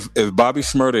Shmurda, if Bobby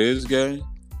Shmurda is gay,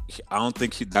 I don't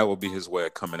think that would be his way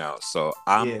of coming out. So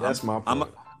that's my point.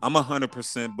 I'm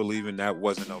 100% believing that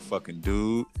wasn't no fucking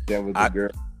dude. That was a girl.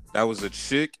 That was a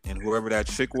chick, and whoever that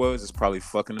chick was is probably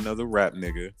fucking another rap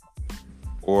nigga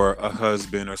or a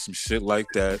husband or some shit like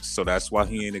that. So that's why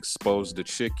he ain't exposed the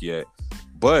chick yet.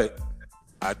 But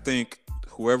I think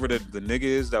whoever the nigga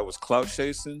is that was clout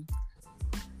chasing,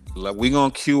 like, we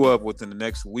gonna queue up within the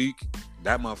next week.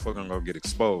 That motherfucker gonna get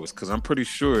exposed, because I'm pretty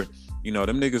sure, you know,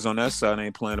 them niggas on that side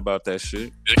ain't playing about that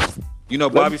shit. You know,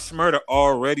 Bobby Shmurda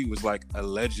already was like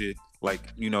alleged, like,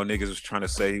 you know, niggas was trying to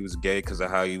say he was gay because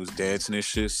of how he was dancing and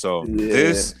shit. So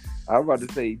this, I was about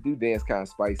to say, he do dance kind of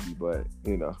spicy, but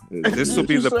you know, this will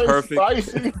be the perfect.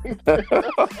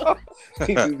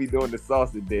 He do be doing the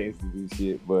salsa dances and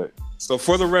shit. But so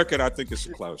for the record, I think it's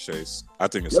a clout chase. I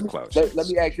think it's a clout chase. Let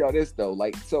me ask y'all this though,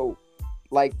 like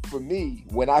for me,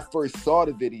 when I first saw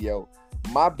the video,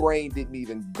 my brain didn't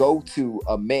even go to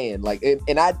a man, like, and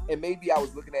maybe I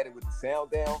was looking at it with the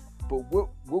sound down. But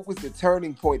what was the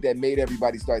turning point that made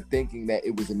everybody start thinking that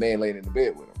it was a man laying in the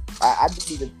bed with him? I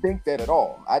didn't even think that at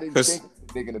all. I didn't think it was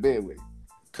a nigga in the bed with him.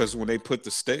 Because when they put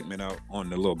the statement out on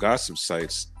the little gossip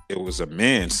sites, it was a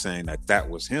man saying that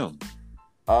was him.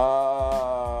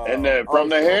 And then from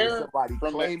the hair, somebody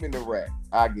claiming the rat.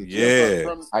 I get you. Yeah.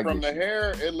 From the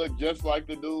hair, it looked just like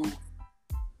the dude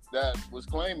that was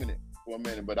claiming it for a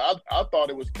minute. But I thought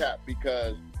it was cap,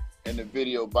 because in the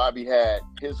video, Bobby had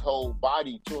his whole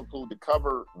body, to include the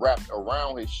cover, wrapped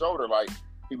around his shoulder like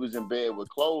he was in bed with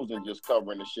clothes and just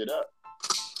covering the shit up.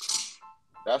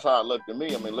 That's how it looked to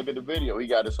me. I mean, look at the video. He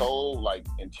got his whole, like,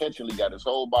 intentionally got his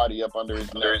whole body up under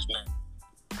his neck,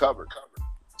 covered.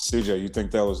 CJ, you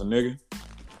think that was a nigga?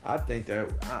 I think that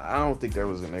I don't think that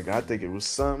was a nigga. I think it was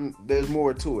something. There's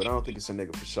more to it. I don't think it's a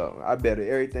nigga for sure. I bet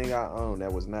everything I own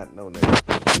that was not no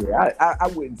nigga. Yeah, I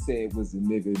wouldn't say it was a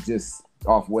nigga just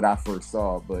off what I first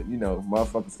saw, but you know,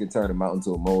 motherfuckers can turn a mountain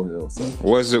to a molehill. So.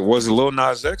 Was it Lil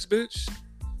Nas X, bitch?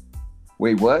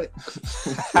 Wait, what?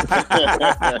 What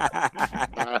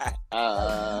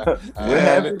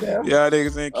happened? Y'all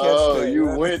niggas ain't catch that. You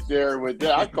went there with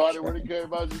that. I caught it when it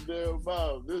came out your damn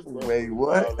mouth. Wait,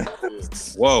 what?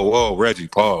 Whoa, Reggie,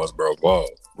 pause, bro. Pause.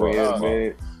 Wait a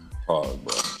minute. Pause,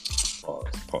 bro.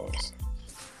 Pause.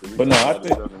 But no,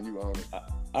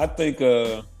 I think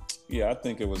I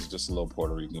think it was just a little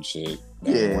Puerto Rican chick.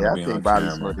 Yeah, I think Bobby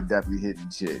Shmurda definitely hitting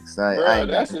chicks.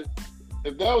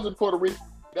 If that was a Puerto Rican,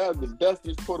 that was the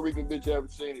dustiest Puerto Rican bitch I ever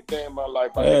seen in damn my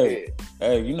life. Hey,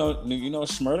 you know,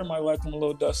 Shmurda might like him a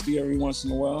little dusty every once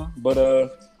in a while, but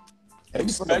and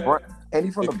he from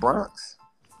the Bronx.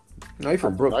 No, he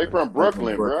from Brooklyn. No, he from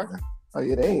Brooklyn, bro. Oh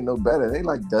yeah, they ain't no better. They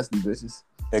like dusty bitches.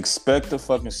 Expect a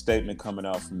fucking statement coming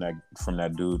out from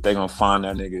that dude. They gonna find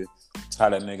that nigga, tie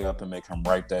that nigga up, and make him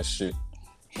write that shit,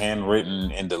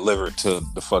 handwritten and delivered to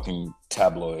the fucking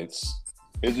tabloids.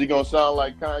 Is he gonna sound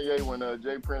like Kanye when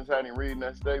Jay Prince had him reading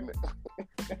that statement?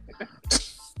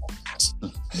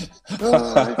 It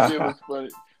was funny.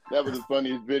 That was the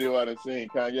funniest video I've seen.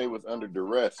 Kanye was under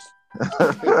duress.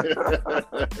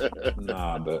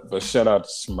 Nah, but shout out to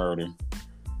Shmurda,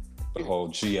 the whole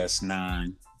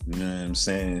GS9. You know what I'm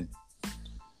saying?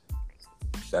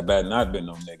 That bad not been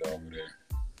no nigga over there.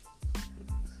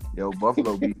 Yo,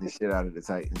 Buffalo beat the shit out of the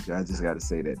Titans. I just gotta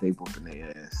say that they whooping their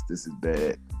ass. This is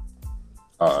bad.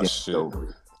 Oh shit!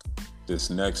 This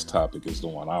next topic is the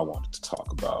one I wanted to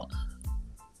talk about.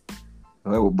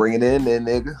 All right, we'll bring it in then,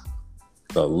 nigga.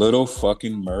 The Little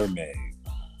Fucking Mermaid.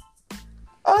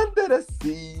 Under the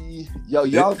sea. Yo.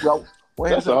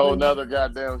 That's a whole nother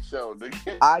goddamn show,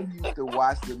 nigga. I used to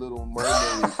watch The Little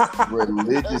Mermaid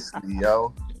religiously,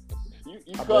 yo.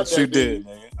 I bet you did,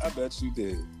 nigga. I bet you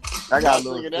did. I got a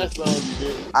little that song you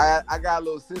did. I got a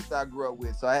little sister I grew up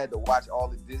with, so I had to watch all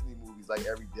the Disney movies like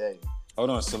every day. Hold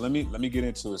on, so let me get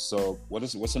into it. So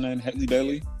what's her name? Halle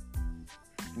Bailey?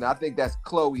 No, I think that's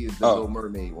Chloe is the Little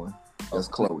Mermaid one. That's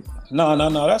Chloe. No,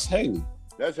 that's Haley.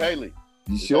 That's Haley.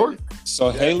 You sure?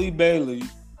 So yeah. Halle Bailey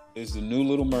is the new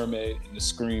Little Mermaid in the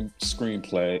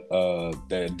screenplay.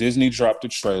 That Disney dropped the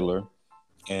trailer,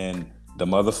 and the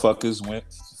motherfuckers went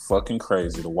fucking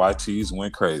crazy. The YTs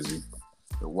went crazy.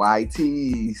 The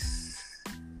YTs.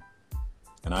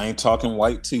 And I ain't talking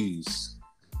white tees.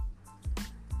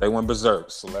 They went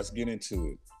berserk, so let's get into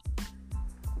it.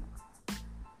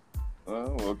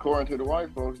 Well, according to the white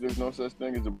folks, there's no such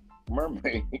thing as a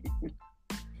mermaid.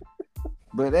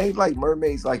 But ain't like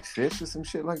mermaids like fish or some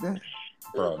shit like that?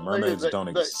 Bro, mermaids don't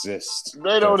exist.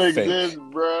 They don't exist,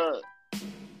 bro.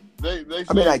 They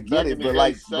I mean, I get it, but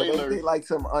ain't they like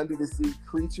some under the sea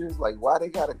creatures? Like, why they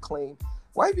gotta claim?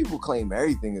 white people claim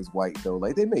everything is white though.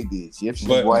 Like they made the Egyptians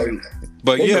But- white.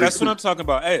 But They yeah, made that's it- what I'm talking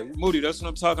about. Hey, Moody, that's what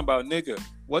I'm talking about, nigga.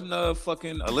 Wasn't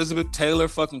fucking Elizabeth Taylor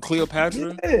fucking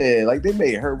Cleopatra? Yeah, like they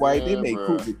made her white. They Yeah, made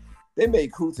bruh. Kunta. They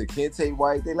made Kunta Kinte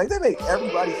white. They made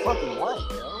everybody fucking white,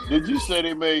 yo. Did you say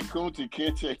they made Kunta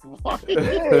Kinte white?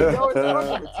 Yeah, yo, it's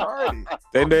fucking retarded.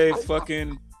 They made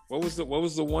fucking what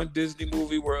was the one Disney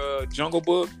movie where Jungle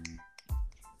Book?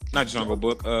 Not Jungle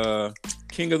Book,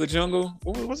 King of the Jungle.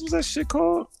 What was that shit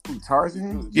called? Who,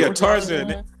 Tarzan? Yeah, George Tarzan.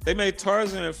 Tarzan? They made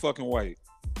Tarzan fucking white.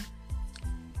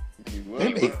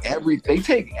 They make everything. They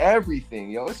take everything,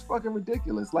 yo. It's fucking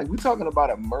ridiculous. Like we're talking about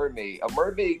a mermaid. A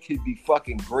mermaid could be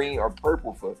fucking green or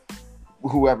purple for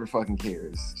whoever fucking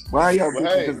cares. Why are y'all Well,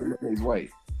 bitching hey. because the mermaid's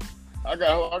white? I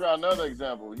got another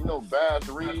example. You know Bass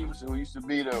Reeves, who used to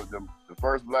be the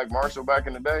first black marshal back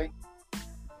in the day?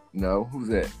 No, who's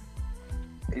that?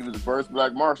 He was the first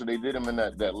black marshal. They did him in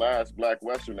that last black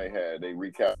western they had. They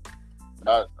recapped.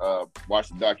 I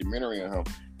watched the documentary on him.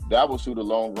 That was who the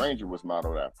Lone Ranger was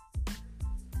modeled after.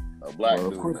 A black Well,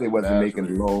 dude. of course they named wasn't Bass making the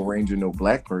Reeves. Lone Ranger no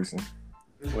black person.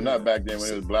 Well, not back then when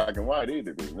it was black and white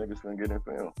either, because niggas couldn't get in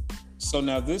film. So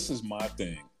now this is my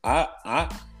thing. I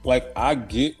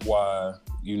get why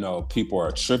people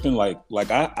are tripping.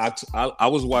 I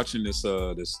was watching this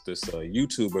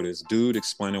YouTuber, this dude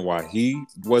explaining why he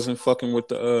wasn't fucking with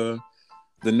the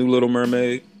new Little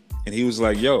Mermaid, and he was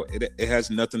like, "Yo, it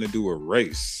has nothing to do with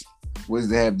race." What does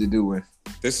that have to do with?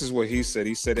 This is what he said.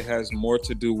 He said it has more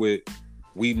to do with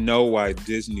we know why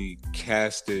Disney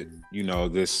casted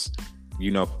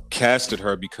casted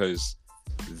her because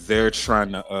they're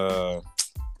trying to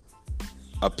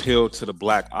appeal to the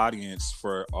black audience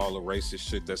for all the racist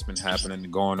shit that's been happening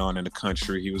and going on in the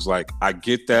country. He was like, I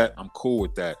get that. I'm cool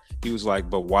with that. He was like,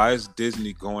 but why is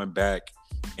Disney going back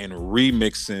and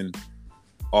remixing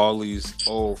all these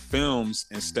old films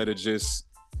instead of just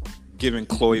giving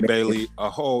Chloe Bailey a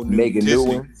whole new Make a Disney?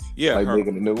 new one? Yeah, Like her-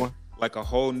 making a new one? like a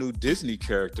whole new Disney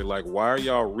character. Like, why are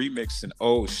y'all remixing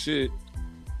old shit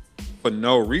for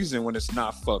no reason when it's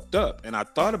not fucked up? And I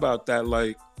thought about that,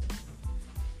 like,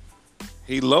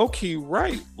 he low-key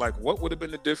right. Like, what would have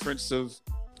been the difference of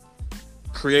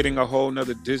creating a whole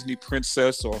nother Disney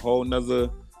princess or a whole nother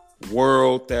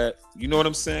world that, you know what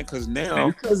I'm saying? Because now,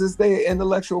 Because it's their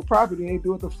intellectual property and they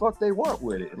do what the fuck they want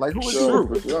with it. Like who is Sure,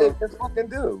 what for sure. they can fucking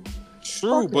do?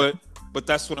 true, Okay. but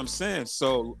that's what I'm saying.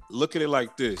 So look at it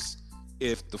like this.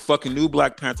 If the fucking new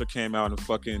Black Panther came out and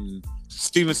fucking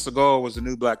Steven Seagal was the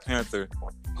new Black Panther,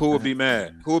 who would be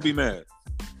mad? Who would be mad?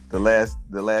 The last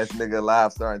nigga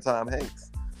alive starring Tom Hanks.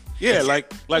 Yeah,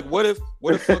 like what if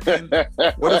fucking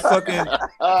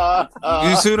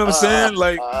you see what I'm saying?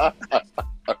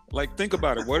 Like think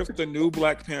about it. What if the new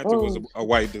Black Panther was a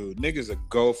white dude? Niggas would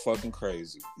go fucking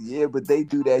crazy. Yeah, but they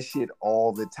do that shit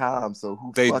all the time. So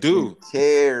who They fucking do.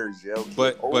 cares, yo? Get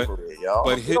But over it, y'all.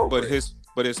 But Get over it. his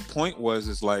point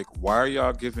was like, why are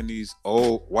y'all giving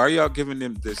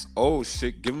them this old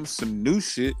shit? Give them some new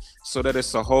shit so that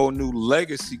it's a whole new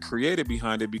legacy created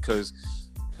behind it. Because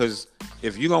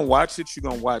if you're gonna watch it, you're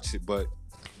gonna watch it. But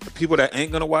the people that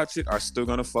ain't gonna watch it are still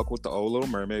gonna fuck with the old Little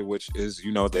Mermaid, which is,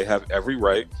 they have every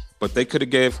right. But they could have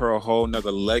gave her a whole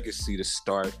nother legacy to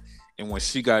start. And when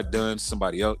she got done,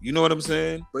 somebody else, you know what I'm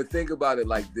saying? But think about it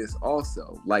like this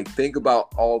also. Like, think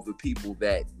about all the people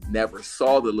that never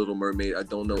saw The Little Mermaid or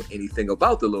don't know anything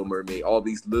about The Little Mermaid. All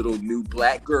these little new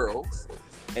black girls.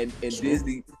 And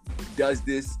Disney does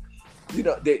this,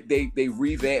 they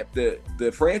revamp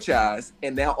the franchise,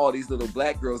 and now all these little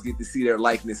black girls get to see their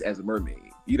likeness as a mermaid.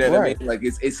 You know what I mean? Like,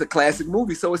 it's a classic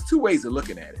movie. So it's two ways of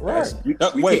looking at it. Right.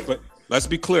 But let's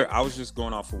be clear. I was just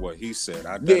going off of what he said.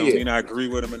 That don't mean I agree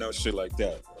with him and no shit like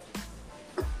that.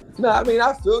 No, I mean,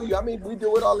 I feel you. I mean, we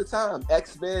do it all the time.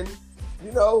 X-Men,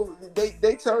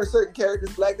 they turn certain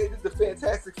characters black. They did the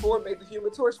Fantastic Four, made the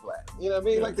Human Torch black. You know what I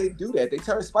mean? Yeah. Like, they do that. They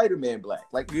turn Spider-Man black.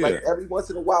 Like Yeah. every once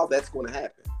in a while, that's going to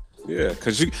happen. Yeah,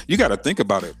 because you got to think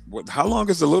about it. How long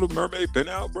has The Little Mermaid been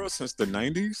out, bro? Since the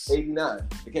 90s? 89.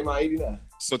 It came out 89.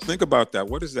 So think about that.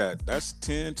 What is that? That's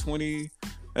 10, 20.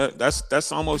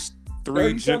 That's almost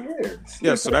 3 30-some years.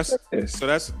 Yeah, so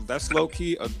that's low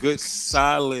key a good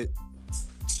solid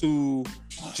 2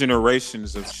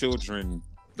 generations of children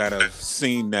that have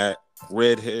seen that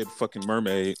redhead fucking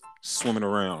mermaid swimming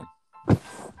around.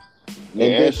 Yeah,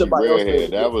 then and she somebody else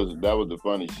redhead. made- That was the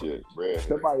funny shit. Redhead.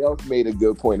 Somebody else made a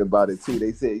good point about it too.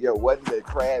 They said, "Yo, wasn't the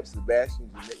crab Sebastian?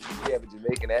 Did he have a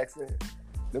Jamaican accent?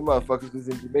 Them motherfuckers was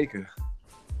in Jamaica."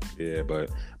 Yeah, but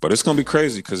it's gonna be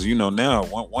crazy because now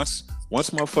once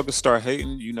motherfuckers start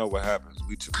hating, you know what happens.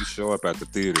 We show up at the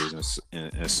theaters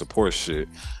and support shit.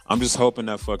 I'm just hoping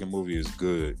that fucking movie is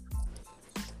good.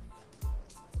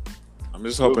 I'm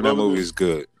just hoping that movie is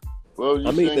good. What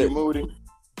was you singing, Moody?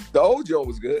 The old Joe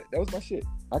was good. That was my shit.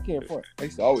 I can't front. I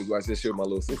used to always watch that shit with my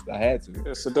little sister. I had to.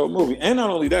 It's a dope movie. And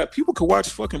not only that, people could watch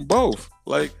fucking both.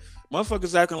 Like,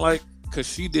 motherfuckers acting like, because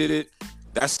she did it,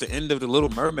 that's the end of The Little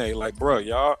Mermaid. Like, bro,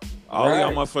 y'all, all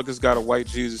y'all motherfuckers got a white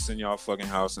Jesus in y'all fucking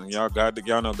house, and y'all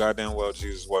know goddamn well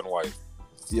Jesus wasn't white.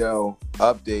 Yo,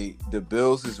 update. The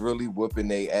Bills is really whooping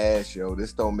their ass, yo.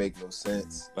 This don't make no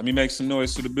sense. Let me make some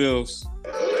noise for the Bills.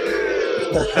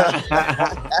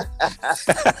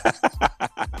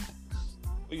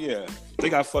 Yeah, they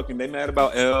mad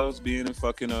about L's being in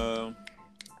fucking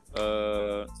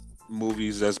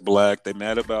movies that's black. They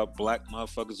mad about black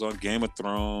motherfuckers on Game of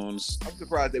Thrones. I'm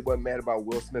surprised they wasn't mad about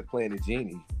Will Smith playing the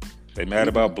genie. They mad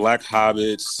about black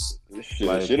hobbits. This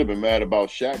shit should have been mad about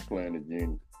Shaq playing the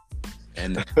genie.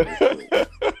 And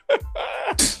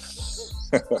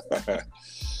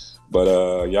but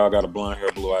y'all got a blonde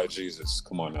hair, blue-eyed Jesus.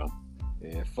 Come on now.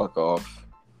 Yeah, fuck off.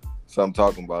 So I'm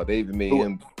talking about. They even made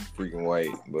him freaking white,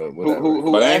 but whatever.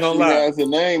 Who but I ain't gonna lie. Has a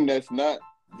name that's not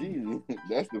Jesus.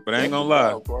 That's the. But I ain't gonna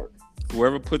lie.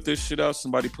 Whoever put this shit out,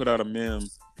 somebody put out a meme,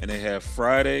 and they had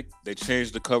Friday. They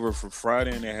changed the cover for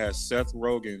Friday, and they had Seth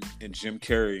Rogen and Jim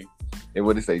Carrey. And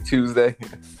what did it say, Tuesday?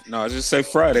 No, I just say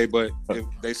Friday, but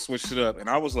they switched it up, and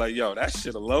I was like, "Yo, that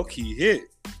shit a low key hit."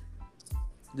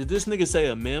 Did this nigga say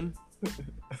a meme?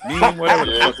 Meme,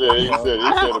 whatever. Yeah, he said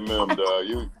a meme,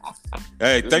 dog.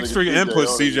 Hey, thanks for your input,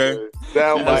 CJ.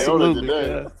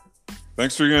 Absolutely.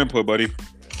 Thanks for your input, buddy.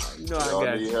 You know I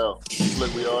got you. Help.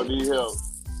 Look, we all need help.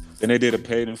 Then they did a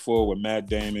paid in full with Matt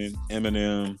Damon,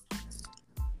 Eminem,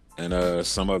 and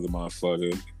some other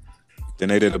motherfucker. Then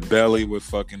they did a belly with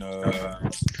fucking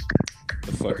the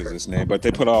fuck is his name? But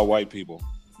they put all white people.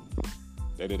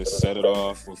 They did a set it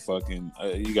off with fucking.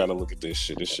 You gotta look at this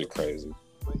shit. This shit crazy.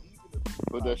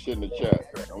 Put that shit in the chat.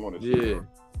 I want to see.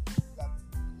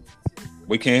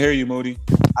 We can't hear you, Moody.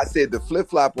 I said the flip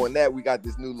flop on that. We got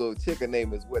this new little chick. Her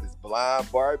name is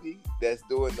Blind Barbie. That's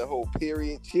doing the whole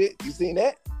period shit. You seen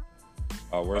that?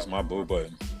 Oh, where's my boo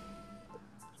button?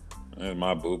 Where's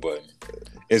my boo button?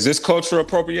 Is this cultural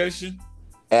appropriation?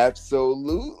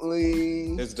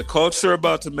 Absolutely. Is the culture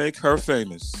about to make her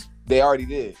famous? They already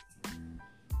did.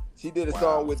 She did a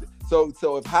song with. So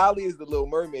if Holly is the Little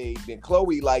Mermaid, then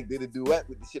Chloe did a duet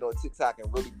with the shit on TikTok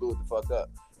and really blew it the fuck up.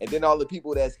 And then all the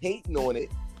people that's hating on it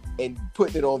and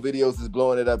putting it on videos is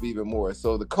blowing it up even more.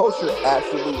 So the culture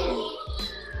absolutely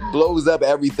blows up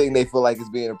everything they feel like is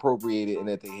being appropriated and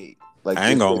that they hate. Like, I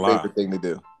ain't gonna lie. Favorite thing to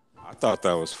do. I thought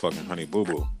that was fucking Honey Boo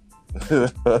Boo.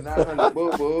 Not Honey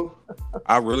Boo Boo.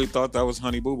 I really thought that was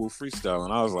Honey Boo Boo freestyle,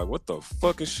 and I was like, "What the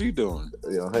fuck is she doing?"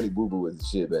 Honey Boo Boo was the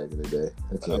shit back in the day.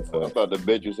 I thought the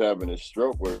bitch was having a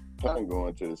stroke with her tongue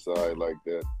going to the side like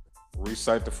that.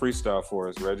 Recite the freestyle for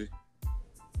us, Reggie.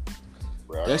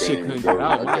 Bro, that shit couldn't get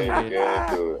out of my head.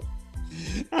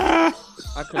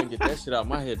 I couldn't get that shit out of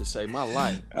my head to save my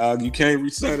life. You can't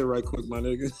recite it right quick, my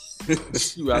nigga.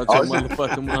 You out your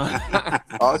motherfucking mind.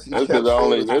 That's because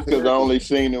I only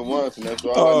seen it once, and that's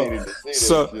all I needed to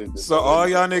see. So all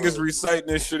y'all niggas reciting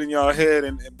this shit in y'all head,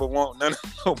 but won't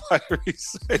nobody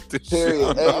recite this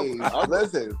period shit. A.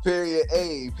 Listen, period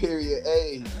A. Period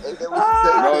A. Ain't that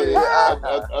what you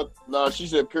say? No, she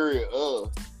said period.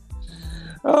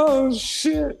 Oh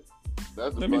shit.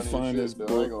 That's Let me find this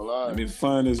bullshit. I ain't gonna lie. Let me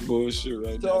find this bullshit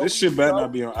right now. This shit better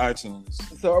not be on iTunes.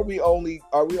 So are we only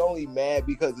mad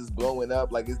because it's blowing up?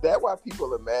 Like, is that why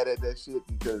people are mad at that shit?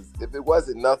 Because if it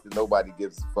wasn't nothing, nobody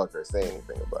gives a fuck or say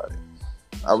anything about it.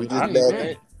 Are we just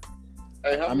mad?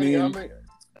 Hey, how many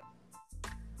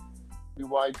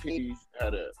YTs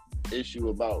had an issue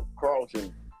about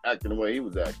Carlton acting the way he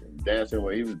was acting, dancing the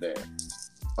way he was dancing?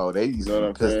 Oh, they used to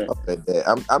be pissed off at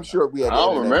that. I'm sure if we had. I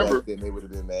don't remember. Then they would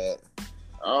have been mad.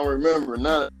 I don't remember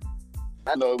none.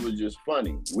 I know it was just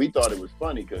funny. We thought it was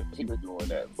funny because he was doing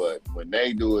that, but when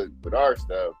they do it with our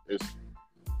stuff, it's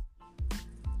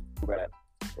bad.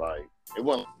 Like, it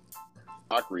wasn't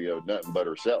mockery of nothing but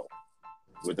herself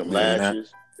with them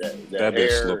lashes. That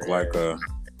bitch looked like a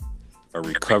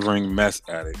recovering meth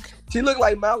addict. She looked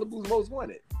like Malibu's Most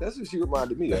Wanted. That's what she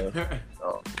reminded me of.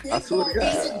 I swear to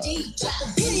God.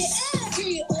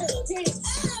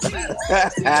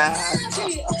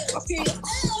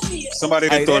 Somebody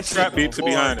that throw a trap beat to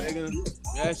behind it.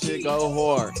 That shit go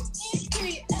hard.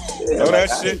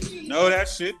 No, that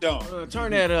shit don't.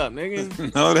 Turn that up,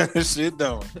 nigga. No, that shit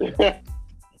don't.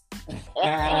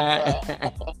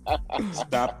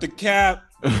 Stop the cap.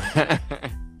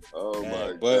 Oh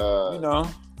my God.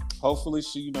 God. Hopefully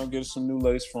she, get her some new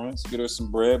lace fronts, get her some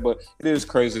bread. But it is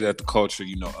crazy that the culture,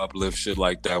 uplift shit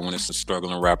like that when it's a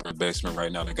struggling rapper in the basement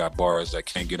right now that got bars that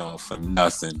can't get on for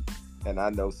nothing. And I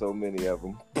know so many of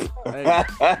them. Hey,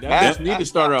 y'all just need to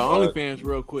start our OnlyFans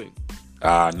real quick.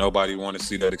 Nobody want to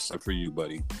see that except for you,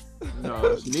 buddy.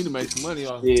 No, she need to make some money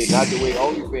off. Yeah, not the way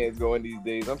OnlyFans going these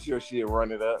days. I'm sure she'll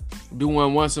run it up. Do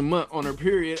one once a month on her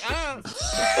period.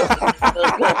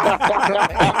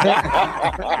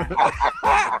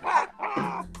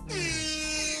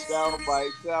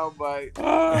 Soundbite.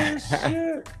 Oh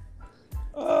shit.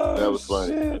 Oh, That was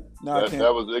funny. shit. No, I can't.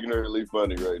 That was ignorantly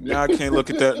funny right there. Now I can't look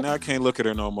at that. Now I can't look at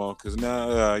her no more because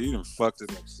now you done fucked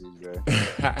it up,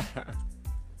 CJ.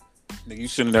 Nigga, you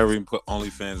should have never even put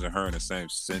OnlyFans and her in the same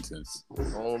sentence.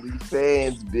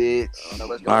 OnlyFans,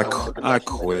 bitch. I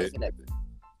quit.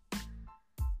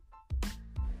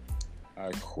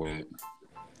 I quit.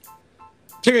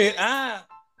 Period.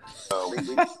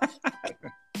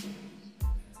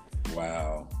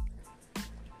 Wow.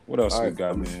 What else we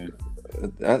got, man?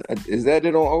 Is that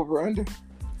it on over under?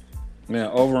 Man,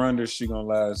 over under. She gonna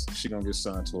last. She gonna get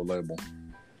signed to a label.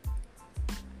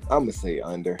 I'm gonna say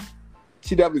under.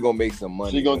 She definitely gonna make some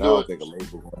money. She gonna but do I it. don't think a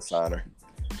label gonna sign her.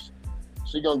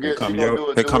 She gonna get. Come She gonna Yo- do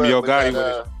it. here come Yo Gotti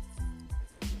with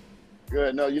it.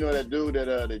 Good. No, you know that dude that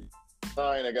the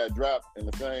sign that got dropped in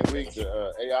the same week.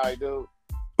 The AI dude,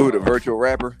 Who, the virtual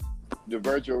rapper? the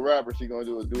virtual rapper. She gonna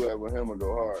do a duet with him and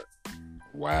go hard.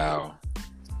 Wow,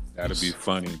 that'd be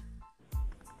funny.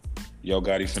 Yo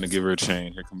Gotti finna give her a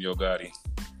chain. Here come Yo Gotti.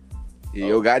 Yeah,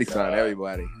 Yo Gotti God. signed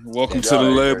everybody. Welcome to the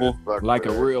label. Like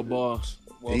a real boss.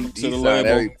 Welcome He to the signed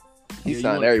label. He Yeah, you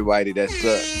signed want- everybody that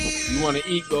sucked. You want to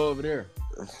eat? Go over there.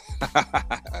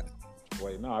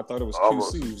 Wait, no, I thought it was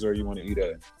Almost. QC's where you want to eat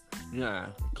at. Nah,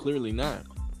 clearly not.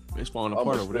 It's falling I'm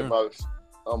apart gonna over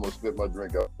there. spit my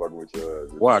drink out fucking with your ass.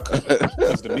 Why?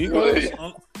 Because the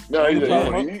Migos. No, the, he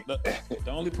problem, didn't.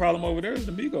 the only problem over there is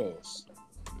the Migos.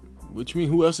 What you mean?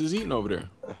 Who else is eating over there?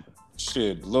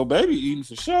 Shit, Lil Baby eating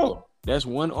for sure. That's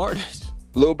one artist.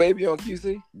 Lil Baby on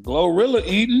QC? Glorilla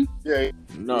eating. Yeah,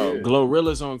 No, Yeah.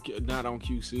 Glorilla's not on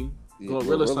QC.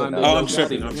 Glorilla signed not. to Oh, Yo I'm Gotti,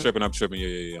 tripping. nigga. I'm tripping.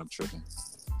 Yeah, I'm tripping.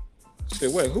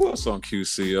 Shit, wait, who else on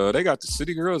QC? They got the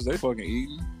City Girls. They fucking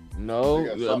eating. No, They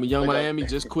got Young they got- Miami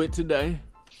just quit today.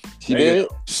 She Hey, did?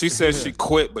 She said she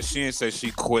quit, but she didn't say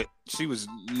she quit. She was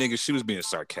being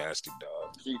sarcastic,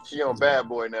 dog. she on Bad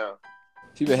Boy now.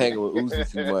 She been hanging with Uzi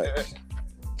too much.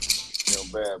 She on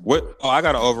Bad Boy. What? Oh, I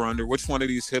got an over under. Which one of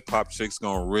these hip hop chicks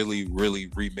gonna really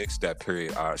remix that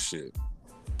period? Shit.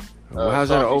 Well, how's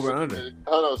that Saucy- over under?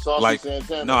 Hold on, Saucy Like,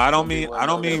 Santana. No, I don't Gonna be mean one I of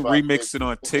don't those mean hip-hop remix chicks. it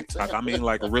on TikTok. I mean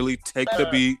like really take the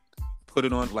beat, put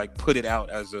it on, like put it out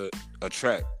as a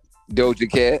track. Doja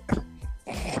Cat.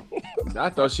 I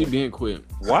thought she been quit.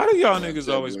 Why do y'all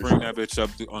niggas always bring that bitch up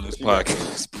on this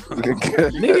podcast?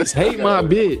 Niggas hate my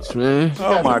bitch, man. She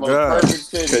Oh got my the most God.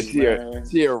 perfect Cause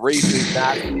titties, she a man. racist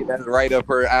Nazi. That's right up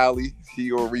her alley. She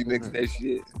gonna remix that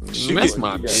shit. She Miss get-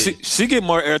 my bitch. She get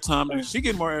more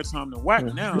airtime than Whack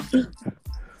now.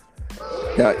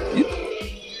 Now,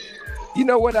 you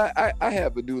know what? I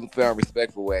have a newfound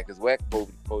respect for Wack, because Wack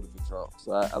voted for Trump.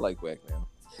 So I like Wack now.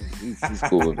 He's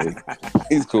cool with me.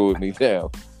 He's cool with me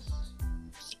now.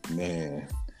 Man.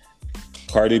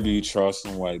 Cardi B,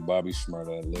 Charleston White, Bobby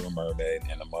Shmurda, Little Mermaid,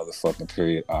 and the motherfucking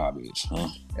period bitch, huh?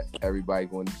 Everybody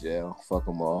going to jail. Fuck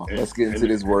them all. Let's get into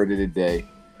this word of the day.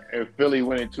 And Philly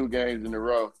winning 2 games in a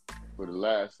row for the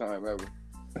last time ever.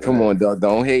 Come on, dog.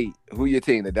 Don't hate. Who your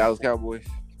team? The Dallas Cowboys?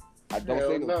 I don't Hell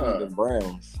say the nah. Cleveland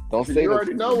Browns. Don't say You the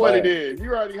already know Cleveland what it Browns. is. You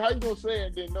already, how you gonna say it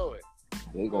and didn't know it?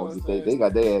 They know what gonna I'm they saying?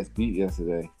 got their ass beat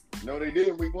yesterday. No, they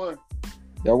didn't. We won.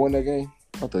 Y'all won that game?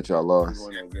 I thought y'all We lost.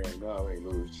 won that game. No, we ain't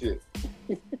lose shit.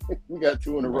 We got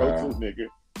 2 in a row Wow. too,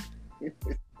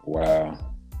 nigga. Wow.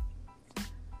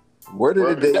 Word of Word the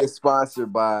of the day day. is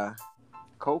sponsored by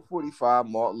Coke 45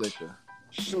 Malt Liquor.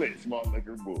 Schlitz, small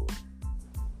liquor bull.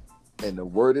 And the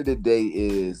word of the day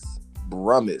is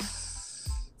Brummus.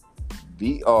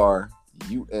 BRUMOUS.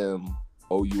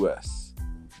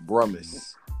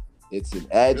 Brummus. It's an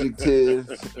adjective.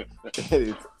 And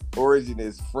its origin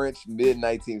is French,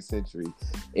 mid-19th century.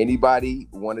 Anybody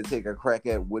want to take a crack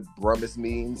at what Brummus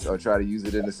means or try to use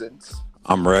it in a sentence?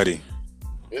 I'm ready.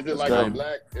 Is it like go. a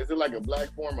black? Is it like a black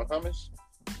form of hummus?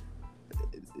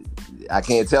 I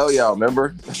can't tell y'all,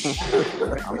 remember?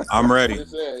 I'm ready.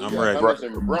 Just saying, you I'm got ready. hummus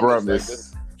and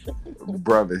Brummus, Brummus.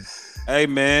 Brummus. Hey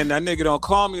man, that nigga don't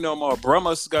call me no more.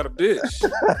 Brumus got a bitch.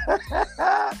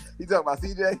 You talking about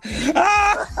CJ?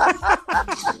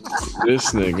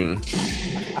 This nigga.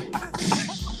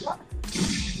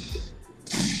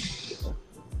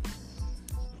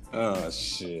 Oh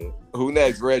shit. Who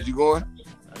next, Red? You going?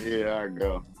 Yeah, I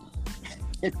go.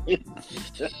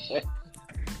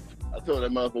 I told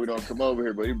that motherfucker don't come over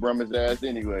here, but he brum his ass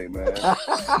anyway, man.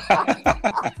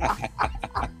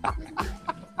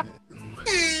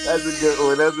 That's a good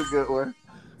one. That's a good one.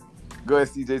 Go ahead,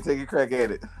 CJ. Take a crack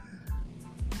at it.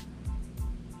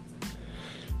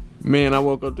 Man, I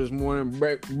woke up this morning.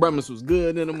 Breakfast was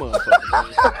good in the motherfucker.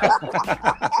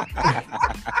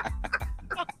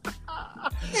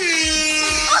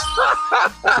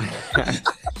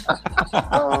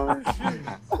 Oh, shit.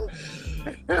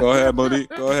 Go ahead, Moody.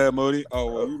 Go ahead, Moody.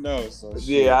 Oh, well, you know. So shit.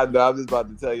 Yeah, I know. I'm just about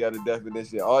to tell y'all the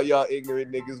definition. All y'all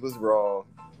ignorant niggas was wrong.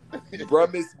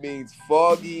 Brummist means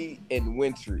foggy and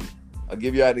wintry. I'll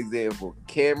give you an example.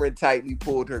 Cameron tightly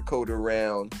pulled her coat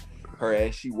around her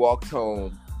as she walked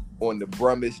home on the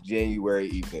brummist January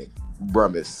evening.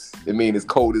 Brummist. It means it's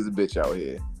cold as a bitch out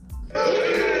here.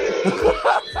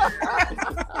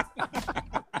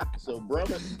 So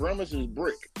Brummist is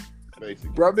brick, basically.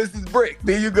 Brummist is brick.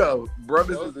 There you go.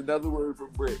 Brummist is another word for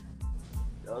brick.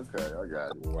 Okay, I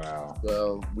got it. Wow.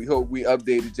 So we hope we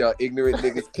updated y'all ignorant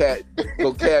niggas cat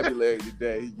vocabulary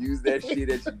today. Use that shit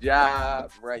at your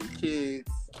job, around your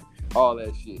kids, all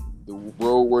that shit. The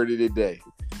world word of the day.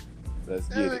 Let's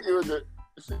get it.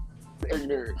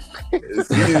 Ignorant.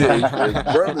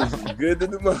 Brothers is good to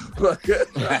the motherfucker.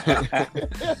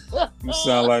 You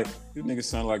sound like you niggas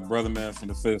sound like Brother Man from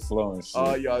the Fifth Floor and shit.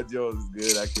 All y'all jokes is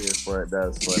good. I can't front.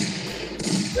 That's funny.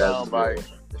 Soundbite.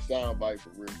 Soundbite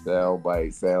for real. Sound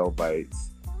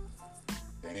bites.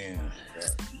 Damn.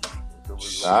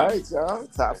 All right, y'all.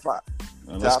 Top five.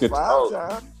 Now, let's Top get five,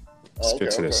 John. let's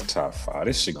get to this top five.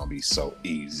 This shit gonna be so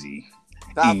easy.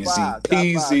 Top Easy five.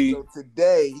 peasy. So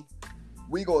today,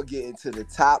 we gonna get into the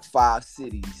top 5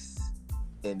 cities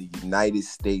in the United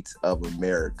States of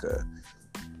America.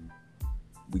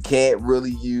 We can't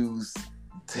really use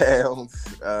towns,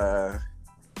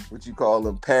 what you call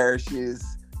them, parishes,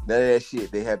 none of that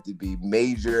shit. They have to be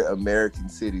major American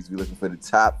cities. We're looking for the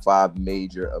top 5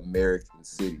 major American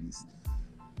cities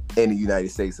in the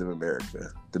United States of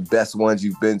America. The best ones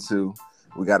you've been to.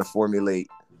 We got to formulate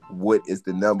what is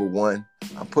the number one.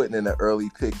 I'm putting in an early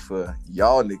pick for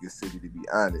y'all niggas city, to be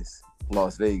honest.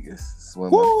 Las Vegas. It's one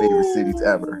of my favorite cities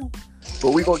ever.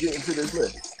 But we gonna get into this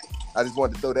list. I just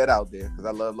wanted to throw that out there because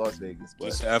I love Las Vegas. But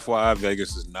Just FYI,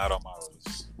 Vegas is not on my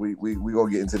list. we gonna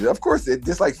get into this. Of course,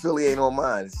 just like Philly ain't on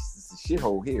mine. It's a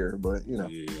shithole here, but you know.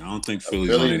 Yeah, I don't think Philly's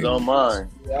Philly's on on mine.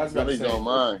 Yeah, I was about to Philly's say. on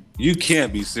mine. You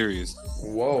can't be serious.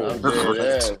 Whoa. I'm dead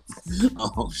ass.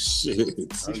 Oh shit.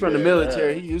 He's from the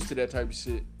military. He used to that type of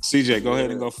shit. CJ, go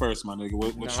ahead and go first, my nigga.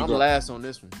 What Nah, you I'm got? last on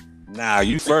this one. Nah,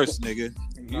 you first, nigga.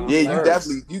 Nah, Yeah, first.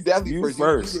 you definitely You first.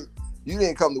 first. You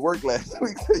didn't come to work last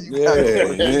week, so you Yeah,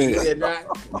 got yeah.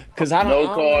 Cause I don't.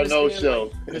 No call, no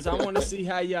show. Because I want to see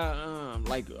how y'all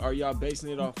like. Are y'all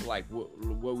basing it off like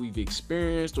what we've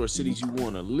experienced or cities you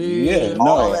want to live? Yeah, no,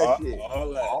 all that shit.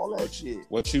 all that shit.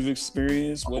 What you've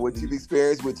experienced, What you've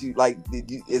experienced, what you like.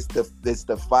 It's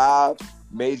the 5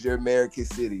 major American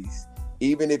cities.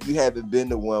 Even if you haven't been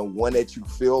to one that you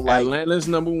feel like. Atlanta's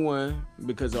number 1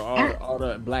 because of all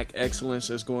the black excellence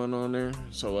that's going on there.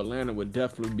 So Atlanta would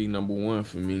definitely be number 1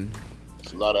 for me.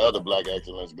 There's a lot of other black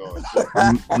excellence going.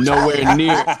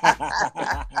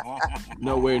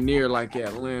 Nowhere near like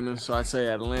Atlanta. So I say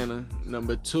Atlanta.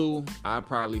 Number 2, I'd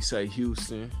probably say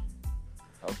Houston.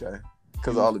 Okay.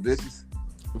 Because of all the bitches.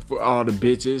 For all the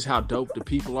bitches, how dope the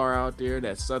people are out there,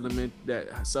 that southern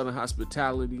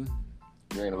hospitality.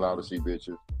 You ain't allowed to see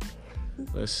bitches.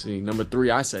 Let's see. Number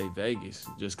 3, I say Vegas,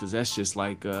 just because that's just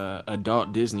like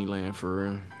adult Disneyland for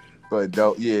real. But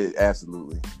don't, yeah,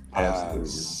 absolutely.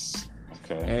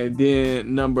 Okay. And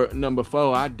then number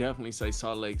 4, I definitely say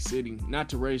Salt Lake City. Not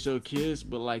to raise your kids,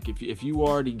 but like if you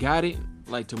already got it,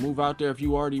 like to move out there if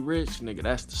you already rich, nigga,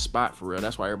 that's the spot for real.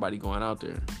 That's why everybody going out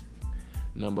there.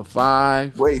 Number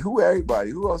 5. Wait, who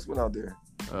everybody? Who else went out there?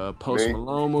 Post Me?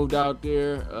 Malone moved out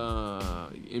there.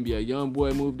 NBA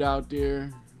YoungBoy moved out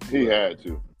there. He had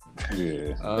to.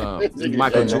 Yeah.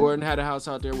 Michael Jordan had a house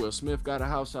out there. Will Smith got a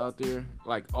house out there.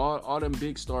 Like all them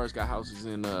big stars got houses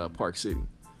in Park City.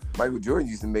 Michael Jordan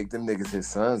used to make them niggas his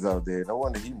sons out there. No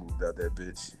wonder he moved out that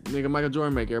bitch. Nigga, Michael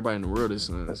Jordan make everybody in the world his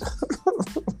sons.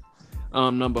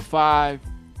 Number 5,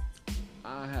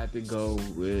 I had to go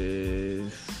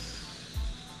with.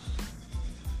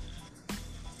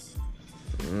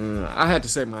 I had to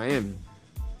say Miami.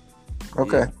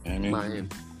 Okay. I mean, Miami.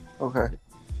 Okay.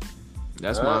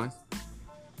 That's mine.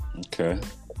 okay.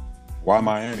 Why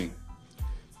Miami?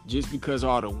 Just because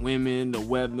all the women, the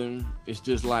weather, it's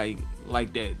just like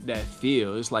that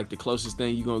feel. It's like the closest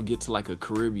thing you're gonna get to like a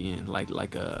Caribbean, like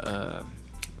a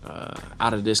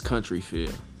out of this country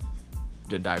feel.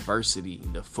 The diversity,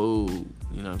 the food,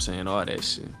 you know what I'm saying, all that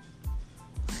shit.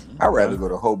 I'd rather go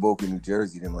to Hoboken, New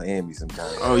Jersey than Miami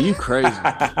sometimes. Oh, you crazy?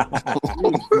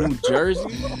 New Jersey?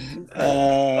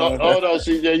 Hold on,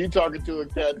 CJ. You talking to a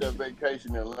cat that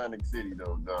vacation in Atlantic City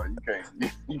though, dog.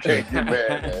 You can't get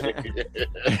mad at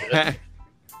it.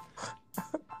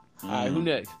 All right, who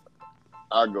next?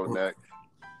 I'll go next.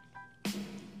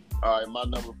 All right, my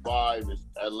number 5 is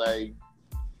LA.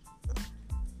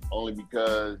 Only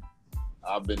because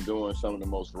I've been doing some of the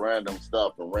most random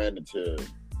stuff and ran into,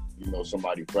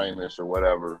 somebody famous or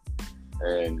whatever.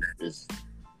 And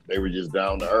they were just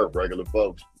down to earth, regular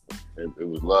folks. It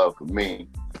was love for me.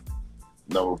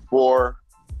 Number 4,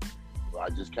 I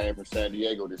just came from San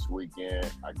Diego this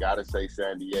weekend. I gotta say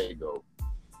San Diego.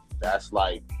 That's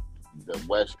like the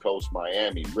West Coast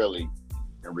Miami, really,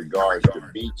 in regards to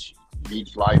beach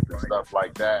life and stuff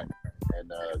like that,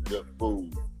 and good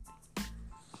food.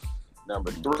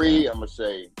 Number 3, I'm gonna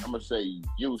say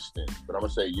Houston, but I'm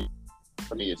gonna say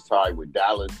for me it's tied with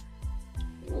Dallas,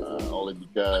 only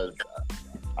because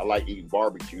I like eating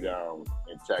barbecue down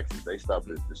in Texas. They stuff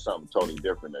is something totally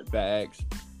different. Bags.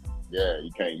 Yeah,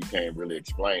 you can't really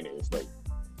explain it.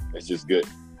 It's just good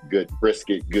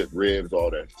brisket, good ribs,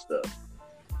 all that stuff.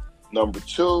 Number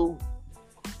 2,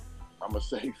 I'm gonna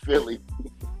say Philly.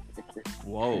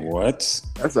 Whoa. What?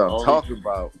 That's what I'm talking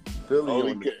about. Philly.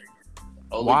 Only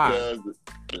Why? because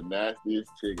the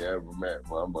nastiest chick I ever met in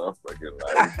my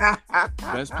motherfucking life.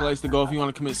 Best place to go if you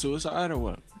want to commit suicide or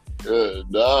what?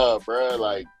 Nah, bro.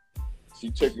 Like, she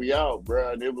took me out,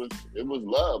 bro, and it was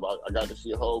love. I got to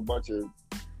see a whole bunch of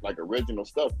like original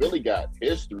stuff. Philly got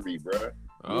history, bro.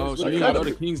 Oh, so like, you didn't go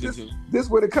to Kensington? This is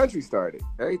where the country started.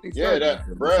 Everything started.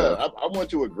 Bro. I went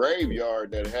to a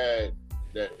graveyard that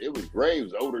it was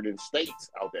graves older than states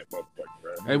out that motherfucker,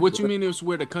 bro. Hey, what you mean it was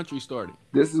where the country started?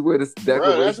 This is where the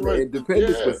Declaration where- of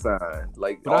Independence yeah. was signed.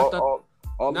 Like But I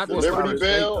all not the the Liberty Flowers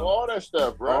Bell, State, all that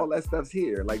stuff, bro. all that stuff's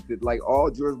here. Like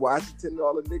all George Washington and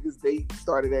all the niggas, they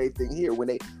started everything here. When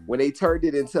they turned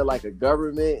it into like a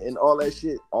government and all that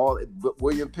shit,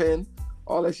 William Penn,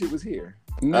 all that shit was here.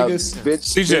 Niggas,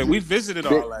 CJ, we visited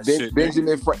all that shit.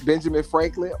 Benjamin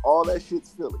Franklin, all that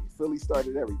shit's Philly. Philly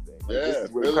started everything. Like, this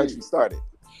is where the Philly. country started.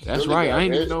 That's Philly right. got I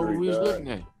didn't even know history, what we was dog. looking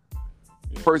at.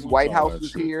 First White all House that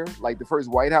was shit. here. Like the first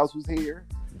White House was here.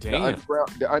 Damn.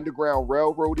 The Underground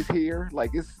Railroad is here.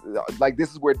 Like this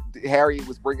is where Harriet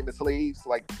was bringing the slaves,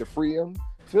 like to free them.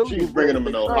 Philly She is was bringing them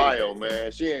where in they Ohio,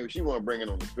 started. man. She wasn't bringing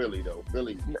them to Philly though.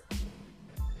 Philly.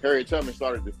 Harriet Tubman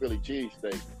started the Philly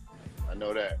cheesesteak. I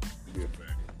know that. Yeah,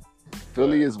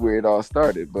 Philly is where it all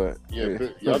started, but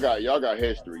y'all got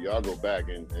history. Y'all go back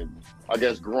and I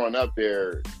guess growing up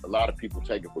there, a lot of people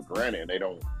take it for granted and they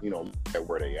don't, look at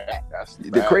where they at. That's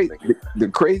the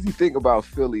crazy thing about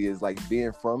Philly is like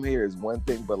being from here is one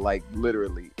thing, but like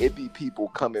literally it be people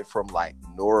coming from like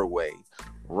Norway,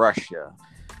 Russia.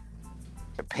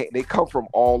 They come from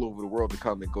all over the world to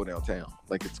come and go downtown.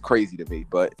 Like it's crazy to me,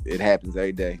 but it happens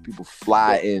every day. People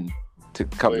fly in to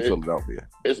come to Philadelphia.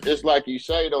 It's like you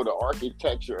say though, the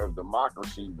architecture of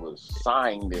democracy was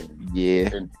signed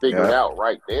and figured out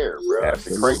right there, bro. That's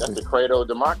the cradle of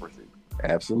democracy.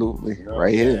 Absolutely, You know right what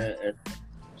I'm here. saying? And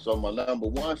so my number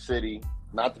 1 city,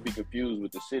 not to be confused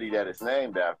with the city that it's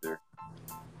named after,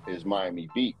 is Miami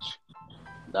Beach.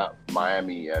 Not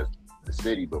Miami as the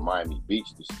city, but Miami Beach,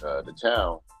 the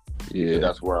town. Yeah, So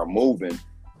that's where I'm moving,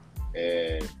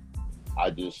 and I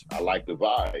like the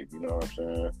vibe. You know what I'm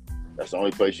saying? That's the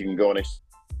only place you can go in his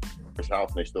house,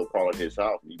 and they still call it his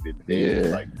house. And he's been there for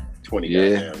like 20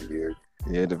 goddamn years.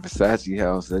 Yeah, the Versace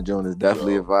house. That joint is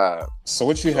definitely a vibe. So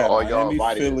what you have? all y'all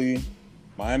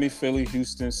Miami, Philly,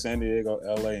 Houston, San Diego,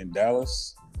 LA, and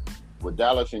Dallas. Well,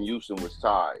 Dallas and Houston was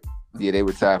tied. Yeah, they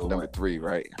were tied for number 3,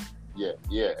 right? Yeah.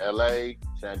 LA,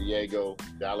 San Diego,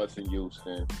 Dallas and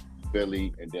Houston,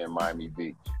 Philly, and then Miami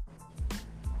Beach.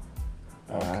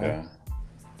 Okay.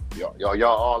 Y'all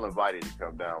all invited to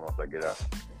come down once I get up.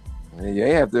 Man, you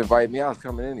ain't have to invite me. I was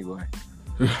coming anyway.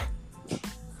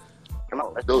 Come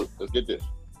on, let's do it. Let's get this.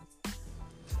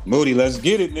 Moody, let's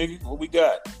get it, nigga. What we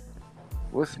got?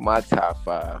 What's my top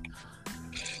 5?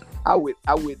 I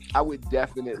would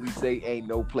definitely say ain't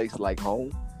no place like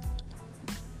home.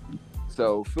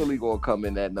 So Philly gonna come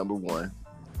in at number 1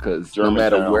 because no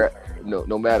matter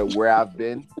where I've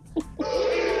been,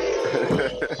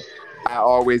 I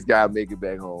always gotta make it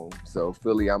back home. So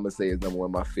Philly, I'm gonna say is number 1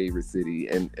 of my favorite city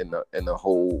in the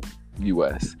whole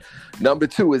U.S. Number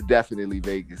 2 is definitely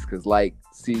Vegas because, like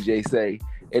CJ say,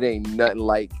 it ain't nothing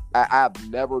like. I've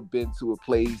never been to a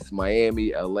place,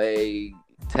 Miami, LA,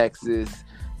 Texas,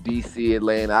 DC,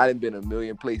 Atlanta. I done been a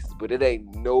million places, but it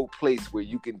ain't no place where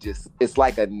you can just. It's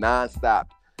like a nonstop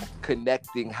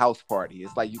connecting house party.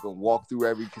 It's like you can walk through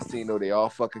every casino, they all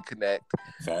fucking connect.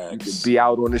 Facts. You can be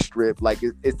out on the strip. Like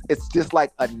it's just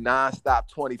like a nonstop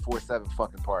 24/7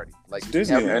 fucking party. Like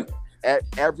Disney,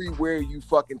 everywhere you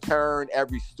fucking turn,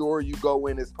 every store you go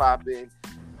in is popping.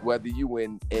 Whether you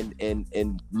in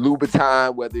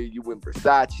Louboutin, whether you in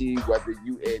Versace, whether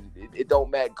you in it don't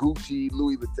matter, Gucci,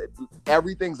 Louis Vuitton,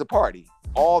 everything's a party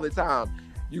all the time.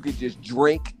 You can just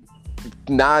drink.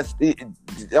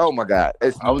 Oh my God!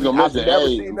 I was gonna mention, I've never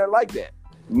seen nothing like that.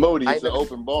 Modi, it's an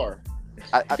open bar.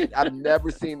 I've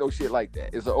never seen no shit like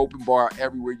that. It's an open bar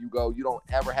everywhere you go. You don't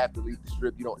ever have to leave the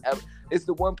strip. You don't ever. It's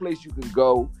the one place you can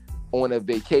go on a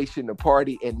vacation, a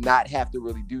party, and not have to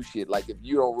really do shit. Like if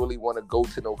you don't really want to go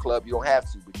to no club, you don't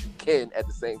have to, but you can at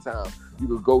the same time. You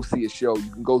can go see a show.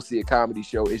 You can go see a comedy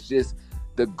show. It's just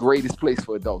the greatest place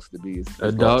for adults to be.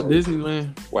 Adult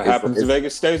Disneyland. What happens in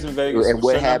Vegas stays in Vegas. And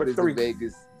what happens in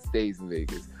Vegas stays in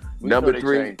Vegas. Number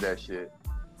 3, that shit.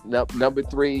 Number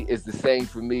 3 is the same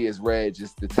for me as Reg.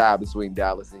 Just the tie between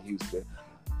Dallas and Houston.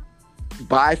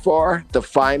 By far, the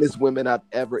finest women I've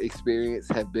ever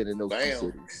experienced have been in those two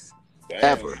cities.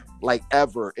 Ever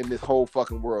in this whole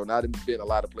fucking world. Not been a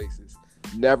lot of places.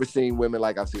 Never seen women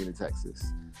like I've seen in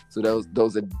Texas. So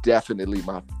those are definitely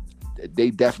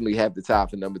they definitely have the tie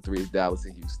for number 3 is Dallas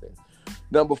and Houston.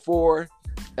 Number 4,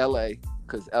 LA,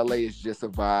 because LA is just a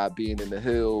vibe, being in the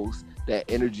hills, that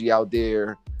energy out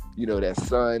there, you know, that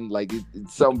sun, like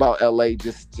it's something about LA,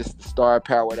 just the star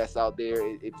power that's out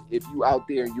there. If you out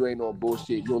there and you ain't on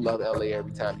bullshit, you'll love LA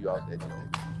every time you out there.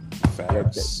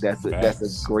 That's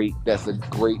a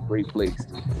great place.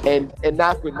 And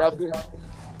not for nothing,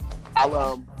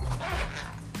 I'll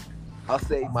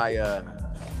say my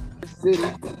city.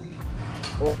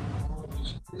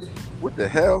 What the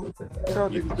hell?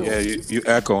 Yeah, you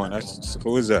echoing.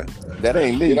 Who is that? That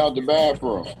ain't me. Get out the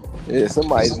bathroom. Yeah,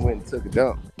 somebody went and took a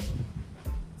dump.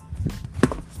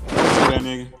 That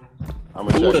nigga. I'm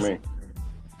gonna check me.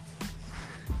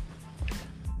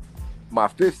 My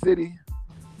 5th city,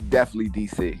 definitely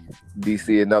DC.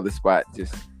 DC, another spot.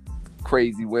 Just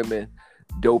crazy women,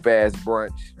 dope ass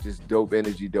brunch, just dope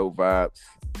energy, dope vibes.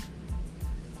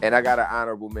 And I got an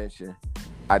honorable mention.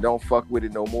 I don't fuck with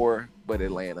it no more, but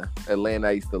Atlanta. I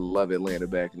used to love Atlanta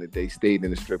back in the day. Stayed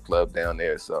in the strip club down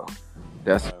there, so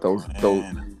that's those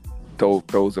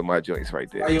are my joints right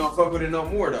there. Why you don't fuck with it no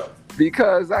more though?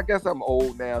 Because I guess I'm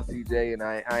old now, CJ, and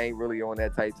I ain't really on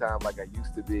that tight time like I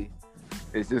used to be.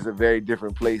 It's just a very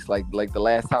different place. Like the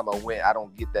last time I went, I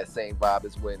don't get that same vibe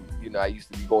as when, you know, I used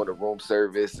to be going to room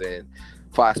service and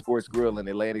Fox Sports Grill and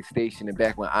Atlantic Station, and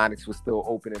back when Onyx was still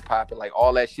open and popping. Like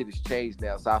all that shit has changed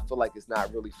now, so I feel like it's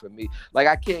not really for me. Like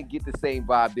I can't get the same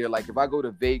vibe there. Like if I go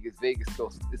to Vegas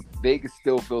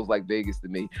still feels like Vegas to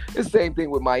me. It's the same thing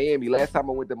with Miami. Last time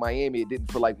I went to Miami, it didn't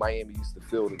feel like Miami used to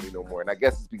feel to me no more. And I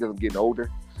guess it's because I'm getting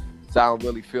older, so I don't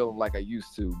really feel them like I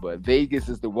used to. But Vegas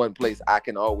is the one place I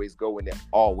can always go, and it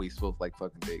always feels like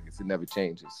fucking Vegas. It never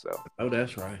changes. So. Oh,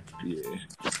 that's right. Yeah.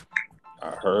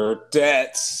 I heard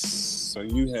that. So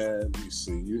you had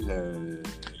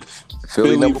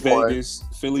Philly,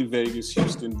 Vegas,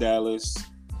 Houston, Dallas,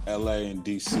 LA, and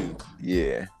DC.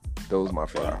 Yeah, those are my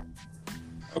 5.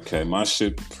 Okay, my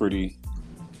shit pretty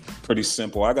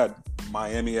simple. I got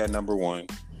Miami at number 1.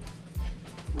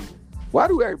 Why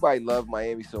do everybody love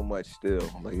Miami so much still?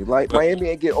 Like Miami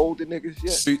ain't get older niggas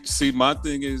yet. See, my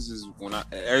thing is when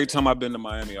every time I've been to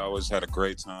Miami, I always had a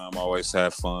great time. I always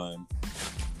had fun.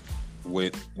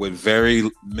 With very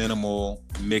minimal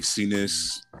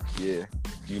mixiness. Yeah.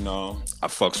 You know, I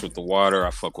fucks with the water,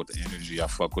 I fuck with the energy, I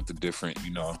fuck with the different,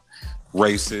 you know,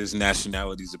 races,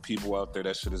 nationalities of people out there.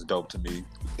 That shit is dope to me.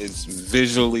 It's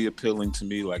visually appealing to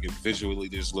me. Like it visually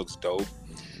just looks dope.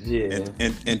 Yeah.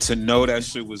 And to know that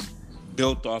shit was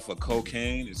built off of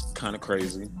cocaine is kind of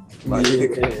crazy. Like,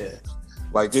 yeah.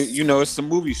 Like you know, it's some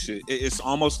movie shit. It's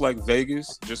almost like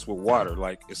Vegas, just with water.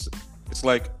 Like it's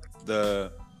like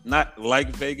not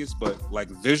like Vegas, but like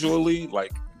visually,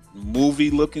 like movie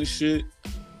looking shit.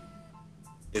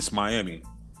 It's Miami.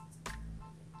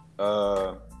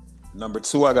 Number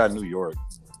 2, I got New York.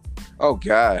 Oh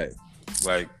God.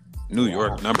 Like New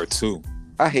York, number 2.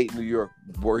 I hate New York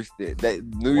worse than that.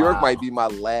 New York might be my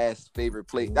last favorite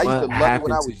place. I used to love it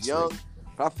when I was young.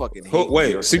 I fucking hate New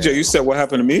York, CJ, man. You said what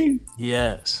happened to me?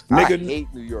 Yes. Nigga, I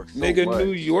hate New York so nigga, much.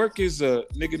 New York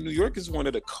is one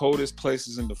of the coldest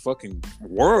places in the fucking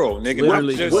world, nigga.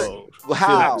 Literally,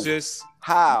 How is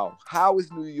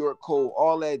New York cold?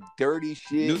 All that dirty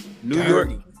shit. New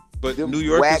York, but Them New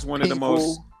York whack is one of the people.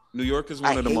 most. New York is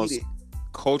one of the hate most it.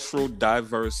 cultural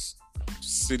diverse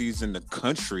cities in the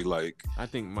country. Like, I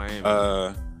think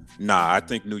Miami. Nah, I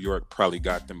think New York probably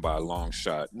got them by a long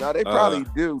shot. No, they probably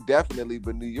do, definitely.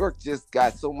 But New York just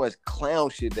got so much clown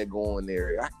shit that go on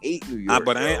there. I hate New York.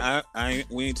 But I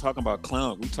ain't. We ain't talking about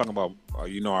clown. We talking about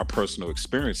our personal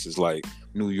experiences. Like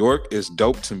New York is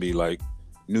dope to me. Like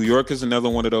New York is another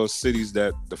one of those cities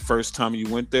that the first time you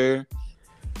went there,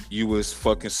 you was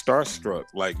fucking starstruck.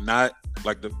 Like not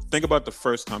like think about the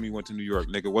first time you went to New York,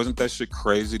 nigga. Wasn't that shit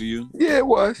crazy to you? Yeah, it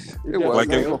was. It was.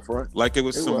 Like it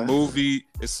was some movie.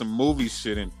 It's some movie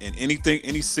shit, and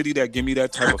any city that give me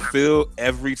that type of feel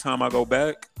every time I go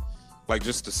back, like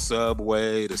just the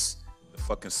subway, the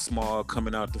fucking smog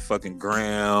coming out the fucking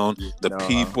ground, the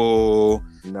people,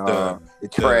 the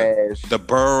trash, the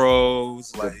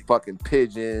boroughs, like the fucking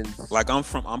pigeons. Like I'm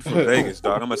from Vegas,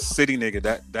 dog. I'm a city nigga.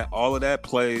 That all of that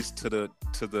plays to the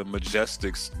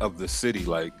majestics of the city.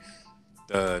 Like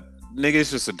the nigga,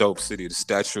 it's just a dope city. The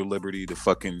Statue of Liberty, the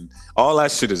fucking all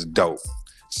that shit is dope.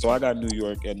 So I got New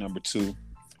York at number 2,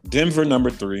 Denver number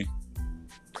 3.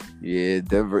 Yeah,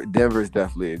 Denver's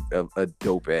definitely a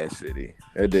dope ass city.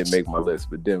 It didn't make my list,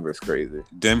 but Denver's crazy.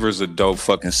 Denver's a dope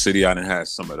fucking city. I done had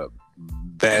some of the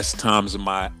best times of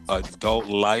my adult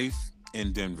life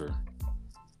in Denver.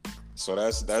 So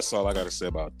that's all I gotta say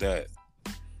about that.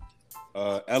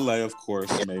 LA, of course,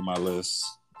 made my list.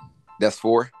 That's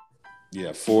 4?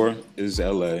 Yeah, 4 is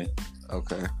LA.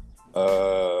 Okay.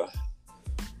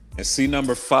 And see,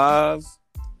 number 5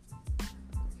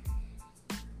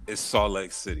 is Salt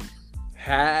Lake City.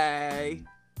 Hey.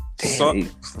 Salt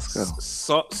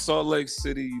Lake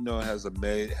City, has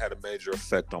had a major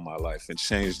effect on my life and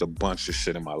changed a bunch of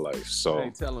shit in my life. So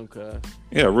hey, tell them, cuz.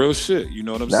 Yeah, real shit. You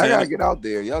know what I'm saying? I gotta get out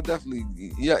there. Y'all definitely,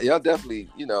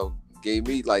 gave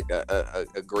me like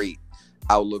a great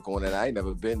outlook on it. I ain't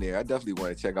never been there. I definitely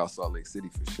want to check out Salt Lake City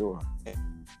for sure.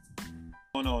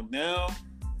 Going on now,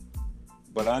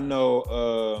 but I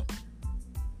know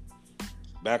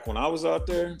back when I was out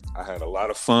there, I had a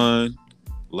lot of fun,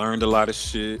 learned a lot of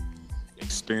shit,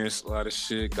 experienced a lot of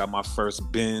shit, got my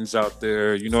first Benz out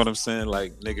there. You know what I'm saying?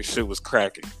 Like, nigga, shit was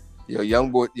cracking. Yo, young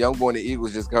boy in the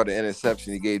Eagles just got an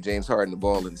interception. He gave James Harden the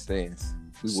ball in the stands.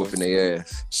 He whooping their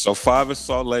ass. So 5 is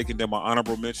Salt Lake, and then my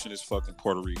honorable mention is fucking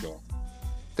Puerto Rico.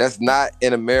 That's not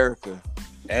in America.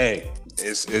 Hey,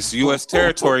 it's U.S.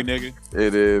 territory, nigga.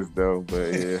 It is though,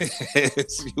 but yeah,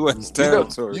 it's U.S.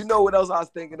 territory. You know what else I was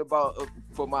thinking about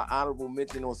for my honorable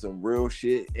mention on some real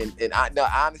shit, and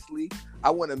honestly,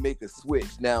 I want to make a switch.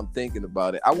 Now I'm thinking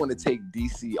about it. I want to take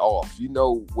DC off. You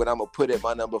know what I'm gonna put at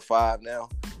my number 5 now?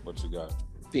 What you got?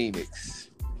 Phoenix.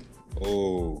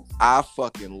 Oh, I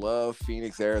fucking love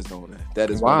Phoenix, Arizona. That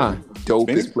is one of the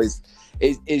dopest places.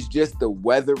 It's just the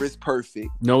weather is perfect.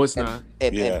 No, it's not.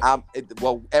 And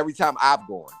every time I've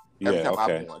gone. Every time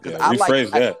I've gone. Yeah.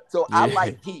 Rephrase that. I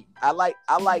like heat. I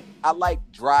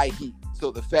like dry heat.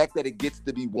 So the fact that it gets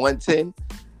to be 110,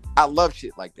 I love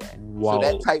shit like that. Wow.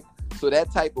 So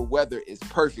that type of weather is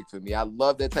perfect for me. I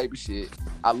love that type of shit.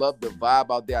 I love the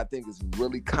vibe out there. I think it's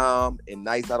really calm and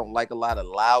nice. I don't like a lot of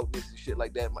loudness and shit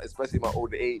like that, especially in my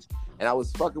older age. And I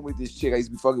was fucking with this chick. I used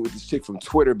to be fucking with this chick from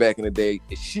Twitter back in the day,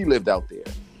 and she lived out there.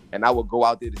 And I would go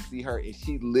out there to see her, and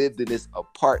she lived in this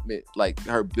apartment, like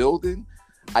her building.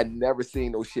 I never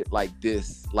seen no shit like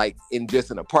this, like in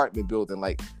just an apartment building.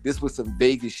 Like this was some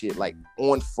Vegas shit. Like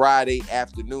on Friday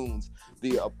afternoons,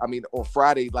 on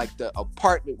Friday, like the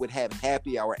apartment would have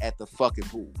happy hour at the fucking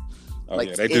pool. Oh, like,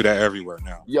 yeah, they do that everywhere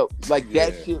now. Yo, like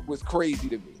that shit was crazy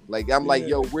to me. Like I'm like,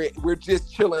 yo, we're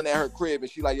just chilling at her crib,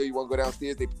 and she like, yo, you want to go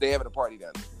downstairs? They having a party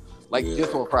down there, like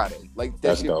just on Friday. Like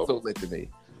that shit was so lit to me.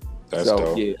 That's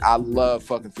dope. Yeah, I love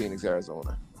fucking Phoenix,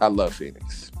 Arizona. I love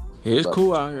Phoenix. Yeah, it's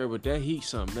cool out here, but that heat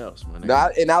something else, man.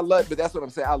 But that's what I'm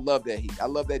saying. I love that heat. I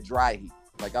love that dry heat.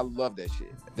 Like I love that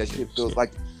shit. That shit feels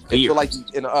like feel like you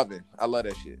in the oven. I love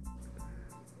that shit.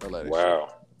 I love that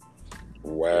shit.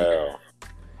 Wow.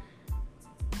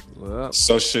 Well,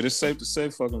 so shit, it's safe to say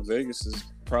fucking Vegas is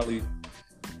probably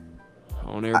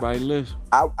on everybody's list.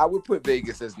 I would put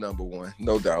Vegas as number 1,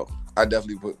 no doubt. I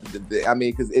definitely put.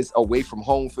 Because it's away from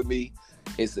home for me.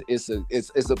 It's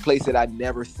a place that I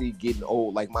never see getting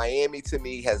old. Like Miami to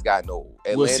me has gotten old.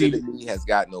 Atlanta to me has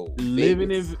gotten old.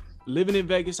 Living in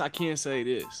Vegas, I can't say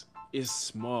this. It's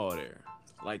small there.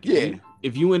 Like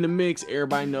if you in the mix,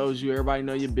 everybody knows you. Everybody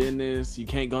know your business. You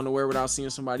can't go nowhere without seeing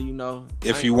somebody you know.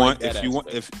 If you want to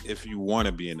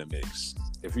be in the mix,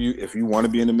 if you want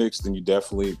to be in the mix, then you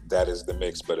definitely that is the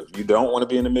mix. But if you don't want to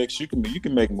be in the mix, you can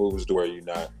make moves to where you're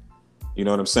not. You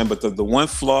know what I'm saying? But the one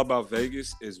flaw about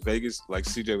Vegas is Vegas, like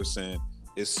CJ was saying,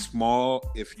 is small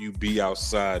if you be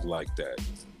outside like that.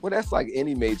 Well, that's like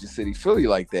any major city, Philly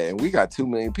like that, and we got 2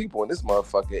 million people in this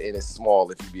motherfucker, and it's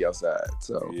small if you be outside.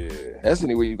 So Yeah. that's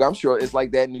anywhere you go. I'm sure it's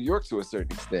like that in New York to a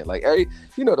certain extent. Like,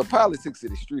 the politics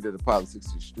of the street are the politics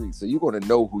of the street. So you're gonna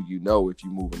know who you know if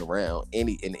you're moving around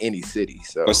in any city.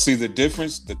 So, But see the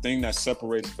difference, the thing that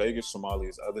separates Vegas from all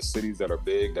these other cities that are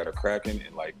big, that are cracking,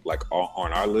 and like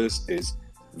on our list is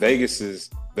Vegas is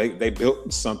they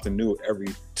built something new every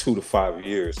 2 to 5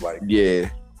 years. Like yeah,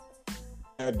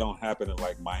 that don't happen in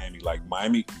like Miami. Like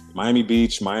Miami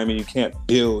Beach, Miami, you can't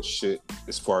build shit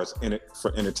as far as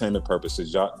for entertainment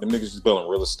purposes. Y'all, them niggas just building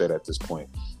real estate at this point.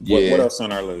 yeah. What else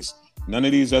on our list? None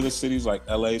of these other cities, like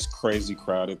LA's crazy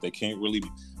crowded. They can't really,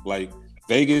 like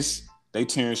Vegas, they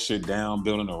tearing shit down,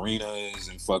 building arenas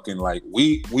and fucking like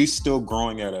we still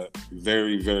growing at a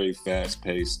very, very fast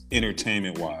pace,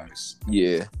 entertainment wise.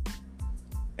 Yeah.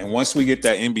 And once we get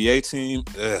that NBA team,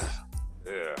 yeah.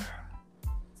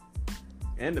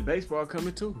 And the baseball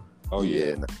coming too. Oh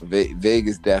yeah.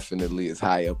 Vegas definitely is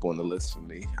high up on the list for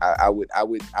me. I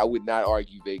would not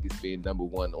argue Vegas being number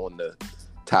one on the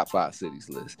top 5 cities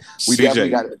list. We definitely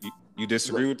got CJ, you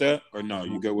disagree with that or no?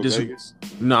 You go with Vegas?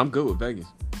 No, I'm good with Vegas.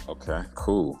 Okay,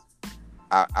 cool.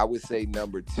 I would say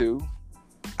number 2.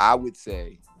 I would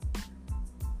say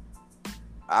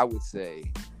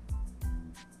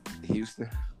Houston.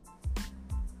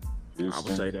 I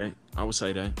would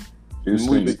say that.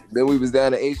 Then we was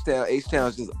down to H-Town. H-Town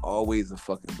is just always a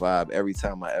fucking vibe. Every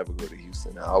time I ever go to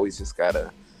Houston, I always just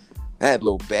gotta. I had a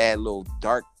little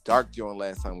dark joint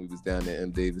last time we was down there.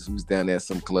 M. Davis, we was down there at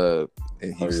some club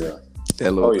in Houston.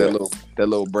 Oh, yeah. That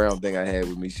little brown thing I had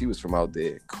with me. She was from out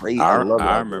there. Crazy. I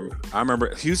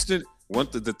remember Houston.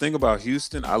 The thing about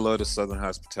Houston, I love the Southern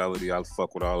hospitality. I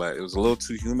fuck with all that. It was a little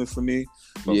too humid for me,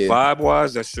 but vibe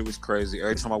wise, that shit was crazy.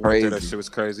 Every time I went there, that shit was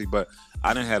crazy. But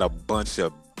I done had a bunch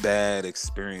of bad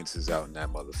experiences out in that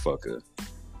motherfucker.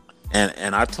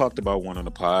 And I talked about one on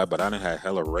the pod, but I done had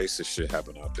hella racist shit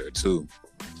happen out there too.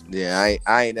 Yeah,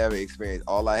 I ain't never experienced.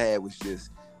 All I had was just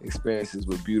experiences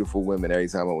with beautiful women every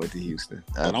time I went to Houston.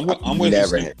 I'm with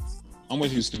Houston. I'm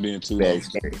with Houston being too bad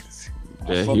experience.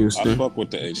 I fuck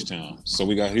with the H-Town. So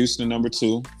we got Houston number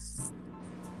 2.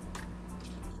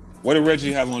 What did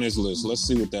Reggie have on his list? Let's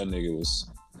see what that nigga was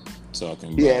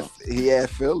talking about. He had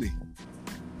Philly.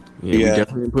 Yeah, we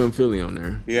definitely putting Philly on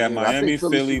there. Yeah, Miami,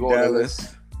 Philly,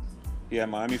 Dallas. Yeah,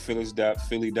 Miami, Philly,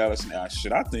 Dallas, and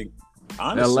shit. I think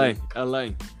honestly, LA.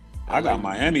 I got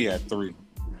Miami at 3.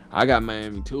 I got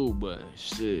Miami too, but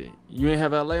shit, you ain't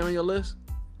have LA on your list?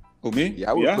 Who, me? Yeah,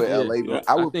 I would put LA. Yeah.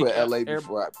 I would put LA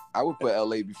before I would put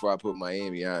LA before I put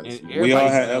Miami. Honestly, we all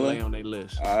had LA on their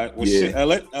list. All right, well, shit,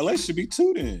 LA should be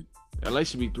 2 then. LA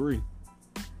should be 3.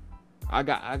 I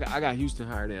got Houston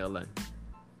higher than LA.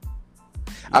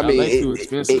 I mean, too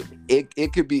expensive.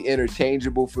 It could be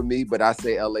interchangeable for me, but I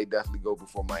say LA definitely go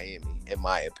before Miami, in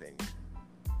my opinion.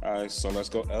 All right, so let's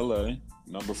go LA.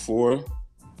 Number 4.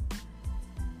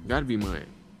 Gotta be Miami.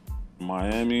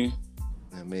 Miami.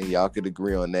 I mean, y'all could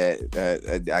agree on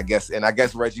that. I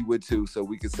guess Reggie would too, so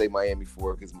we could say Miami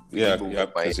 4 because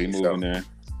because he moving there.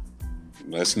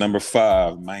 That's number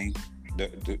 5, man.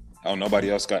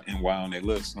 Nobody else got NY on their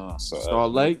list, huh? So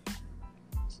Salt Lake.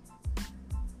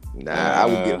 Nah,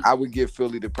 I would give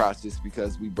Philly the props just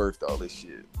because we birthed all this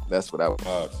shit. That's what I would.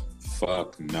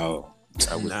 Fuck no.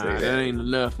 I would say that ain't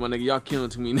enough, my nigga. Y'all killing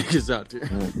too many niggas out there.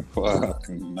 Fuck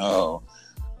no.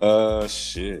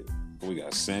 Shit. We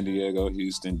got San Diego,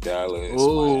 Houston, Dallas.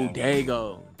 Oh,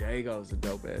 Dago's a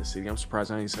dope ass city. I'm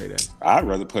surprised I didn't say that. I'd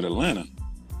rather put Atlanta.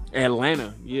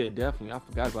 Atlanta, yeah, definitely. I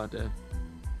forgot about that.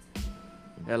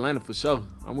 Atlanta for sure.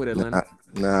 I'm with Atlanta.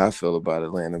 Nah, I feel about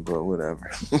Atlanta, but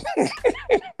whatever.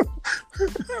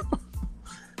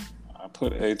 I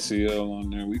put ATL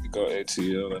on there. We could go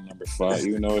ATL at number 5.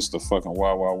 You know it's the fucking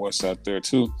Wild Wild West out there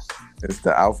too. It's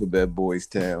the Alphabet Boys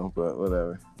town, but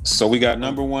whatever. So we got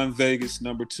number 1 Vegas,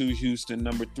 number 2 Houston,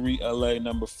 number 3 LA,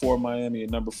 number 4 Miami,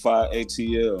 and number 5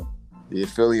 ATL. Yeah,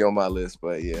 Philly on my list,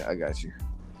 but yeah, I got you.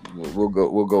 We'll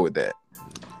go with that.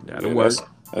 That'll work.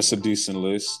 That's a decent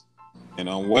list. And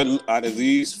on what out of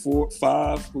these 4,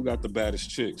 5, who got the baddest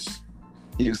chicks?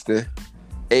 Houston,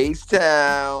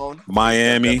 H-Town,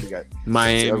 Miami.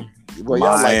 Miami. Well,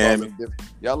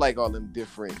 y'all like all them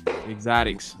different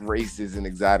exotics, races and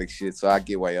exotic shit. So I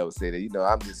get why y'all would say that. You know,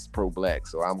 I'm just pro-black,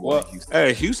 so I'm going to Houston.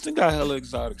 Hey, Houston got hella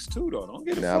exotics too, though. Don't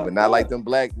get it. Nah, but not like them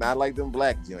black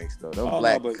joints though. Them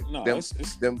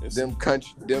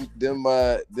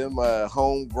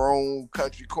homegrown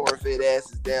country corn-fed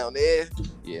asses down there.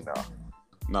 You know.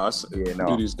 No, it's Yeah, no.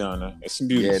 beauties down there. It's some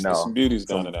beauties. Yeah, There's no. some beauties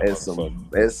down in that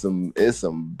motherfucker. It's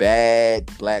some bad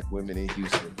black women in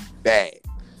Houston. Bad.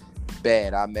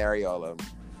 I marry all of them.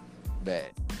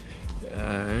 Bad.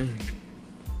 Alright.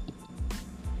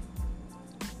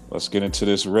 Let's get into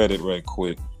this Reddit right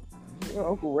quick. Where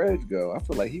Uncle Reg go? I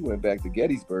feel like he went back to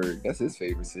Gettysburg. That's his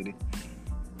favorite city.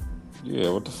 Yeah,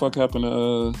 what the fuck happened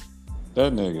to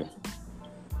that nigga?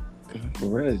 Uncle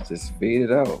Reg just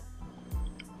faded out.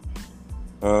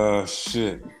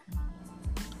 Shit.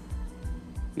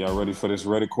 Y'all ready for this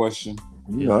Reddit question?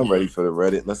 Yeah, I'm ready for the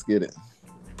Reddit. Let's get it.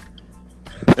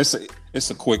 It's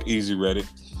a quick, easy Reddit.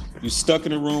 You stuck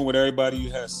in a room with everybody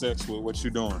you had sex with. What you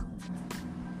doing?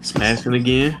 Smashing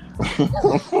again.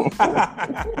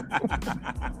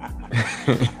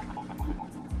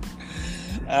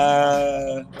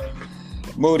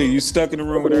 Moody, you stuck in a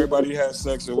room with everybody you had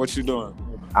sex with. What you doing?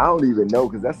 I don't even know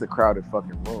because that's a crowded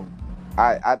fucking room.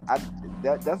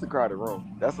 That's a crowded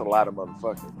room. That's a lot of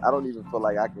motherfuckers. I don't even feel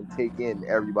like I can take in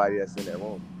everybody that's in that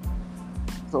room.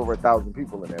 It's over 1,000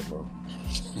 people in that room.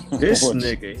 This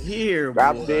nigga here, boy.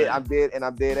 I'm dead, and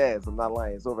I'm dead ass. I'm not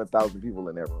lying. It's over 1,000 people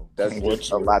in that room. That's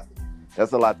a lot.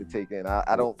 That's a lot to take in. I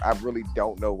really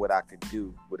don't know what I could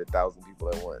do with 1,000 people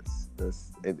at once.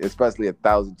 Especially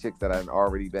 1,000 chicks that I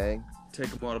already banged. Take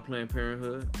them all to Planned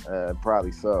Parenthood.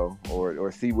 Probably so,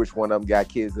 or see which one of them got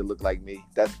kids that look like me.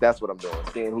 That's what I'm doing.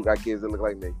 Seeing who got kids that look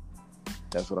like me.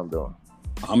 That's what I'm doing.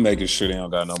 I'm making sure they don't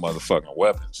got no motherfucking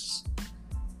weapons.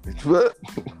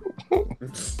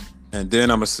 And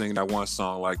then I'm gonna sing that one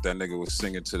song like that nigga was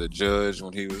singing to the judge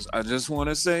when he was, I just want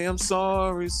to say I'm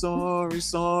sorry. I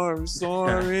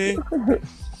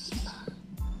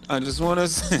just want to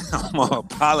say I'm gonna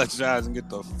apologize and get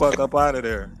the fuck up out of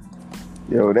there.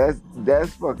 Yo,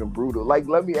 that's fucking brutal. Like,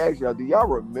 let me ask y'all, do y'all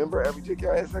remember every chick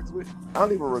y'all had sex with? I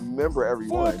don't even remember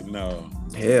everyone. Fuck no.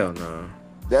 Hell no.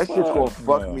 That shit's gonna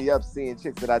fuck me up seeing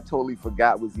chicks that I totally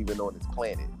forgot was even on this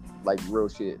planet. Like, real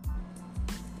shit.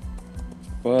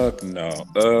 Fuck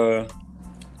no.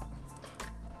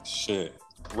 Shit.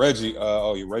 Reggie,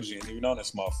 Reggie ain't even on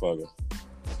this motherfucker.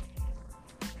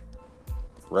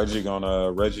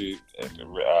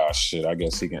 Shit, I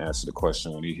guess he can answer the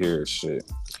question when he hears shit.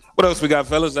 What else we got,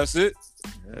 fellas? That's it?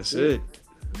 That's it.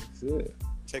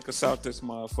 Take us out this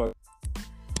motherfucker.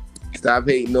 Stop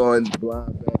hating on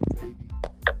Blonde Black Baby.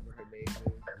 Whatever her name is.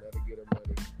 Let her get her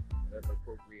money. Let her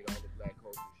appropriate all the black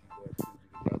culture she wants to.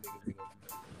 Because y'all niggas ain't gonna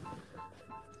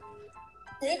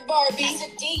Rip Barbie.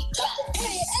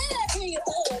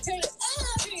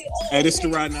 Hey, this is the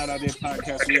Riding Out There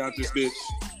podcast. We out this bitch.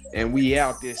 And we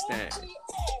out this thing.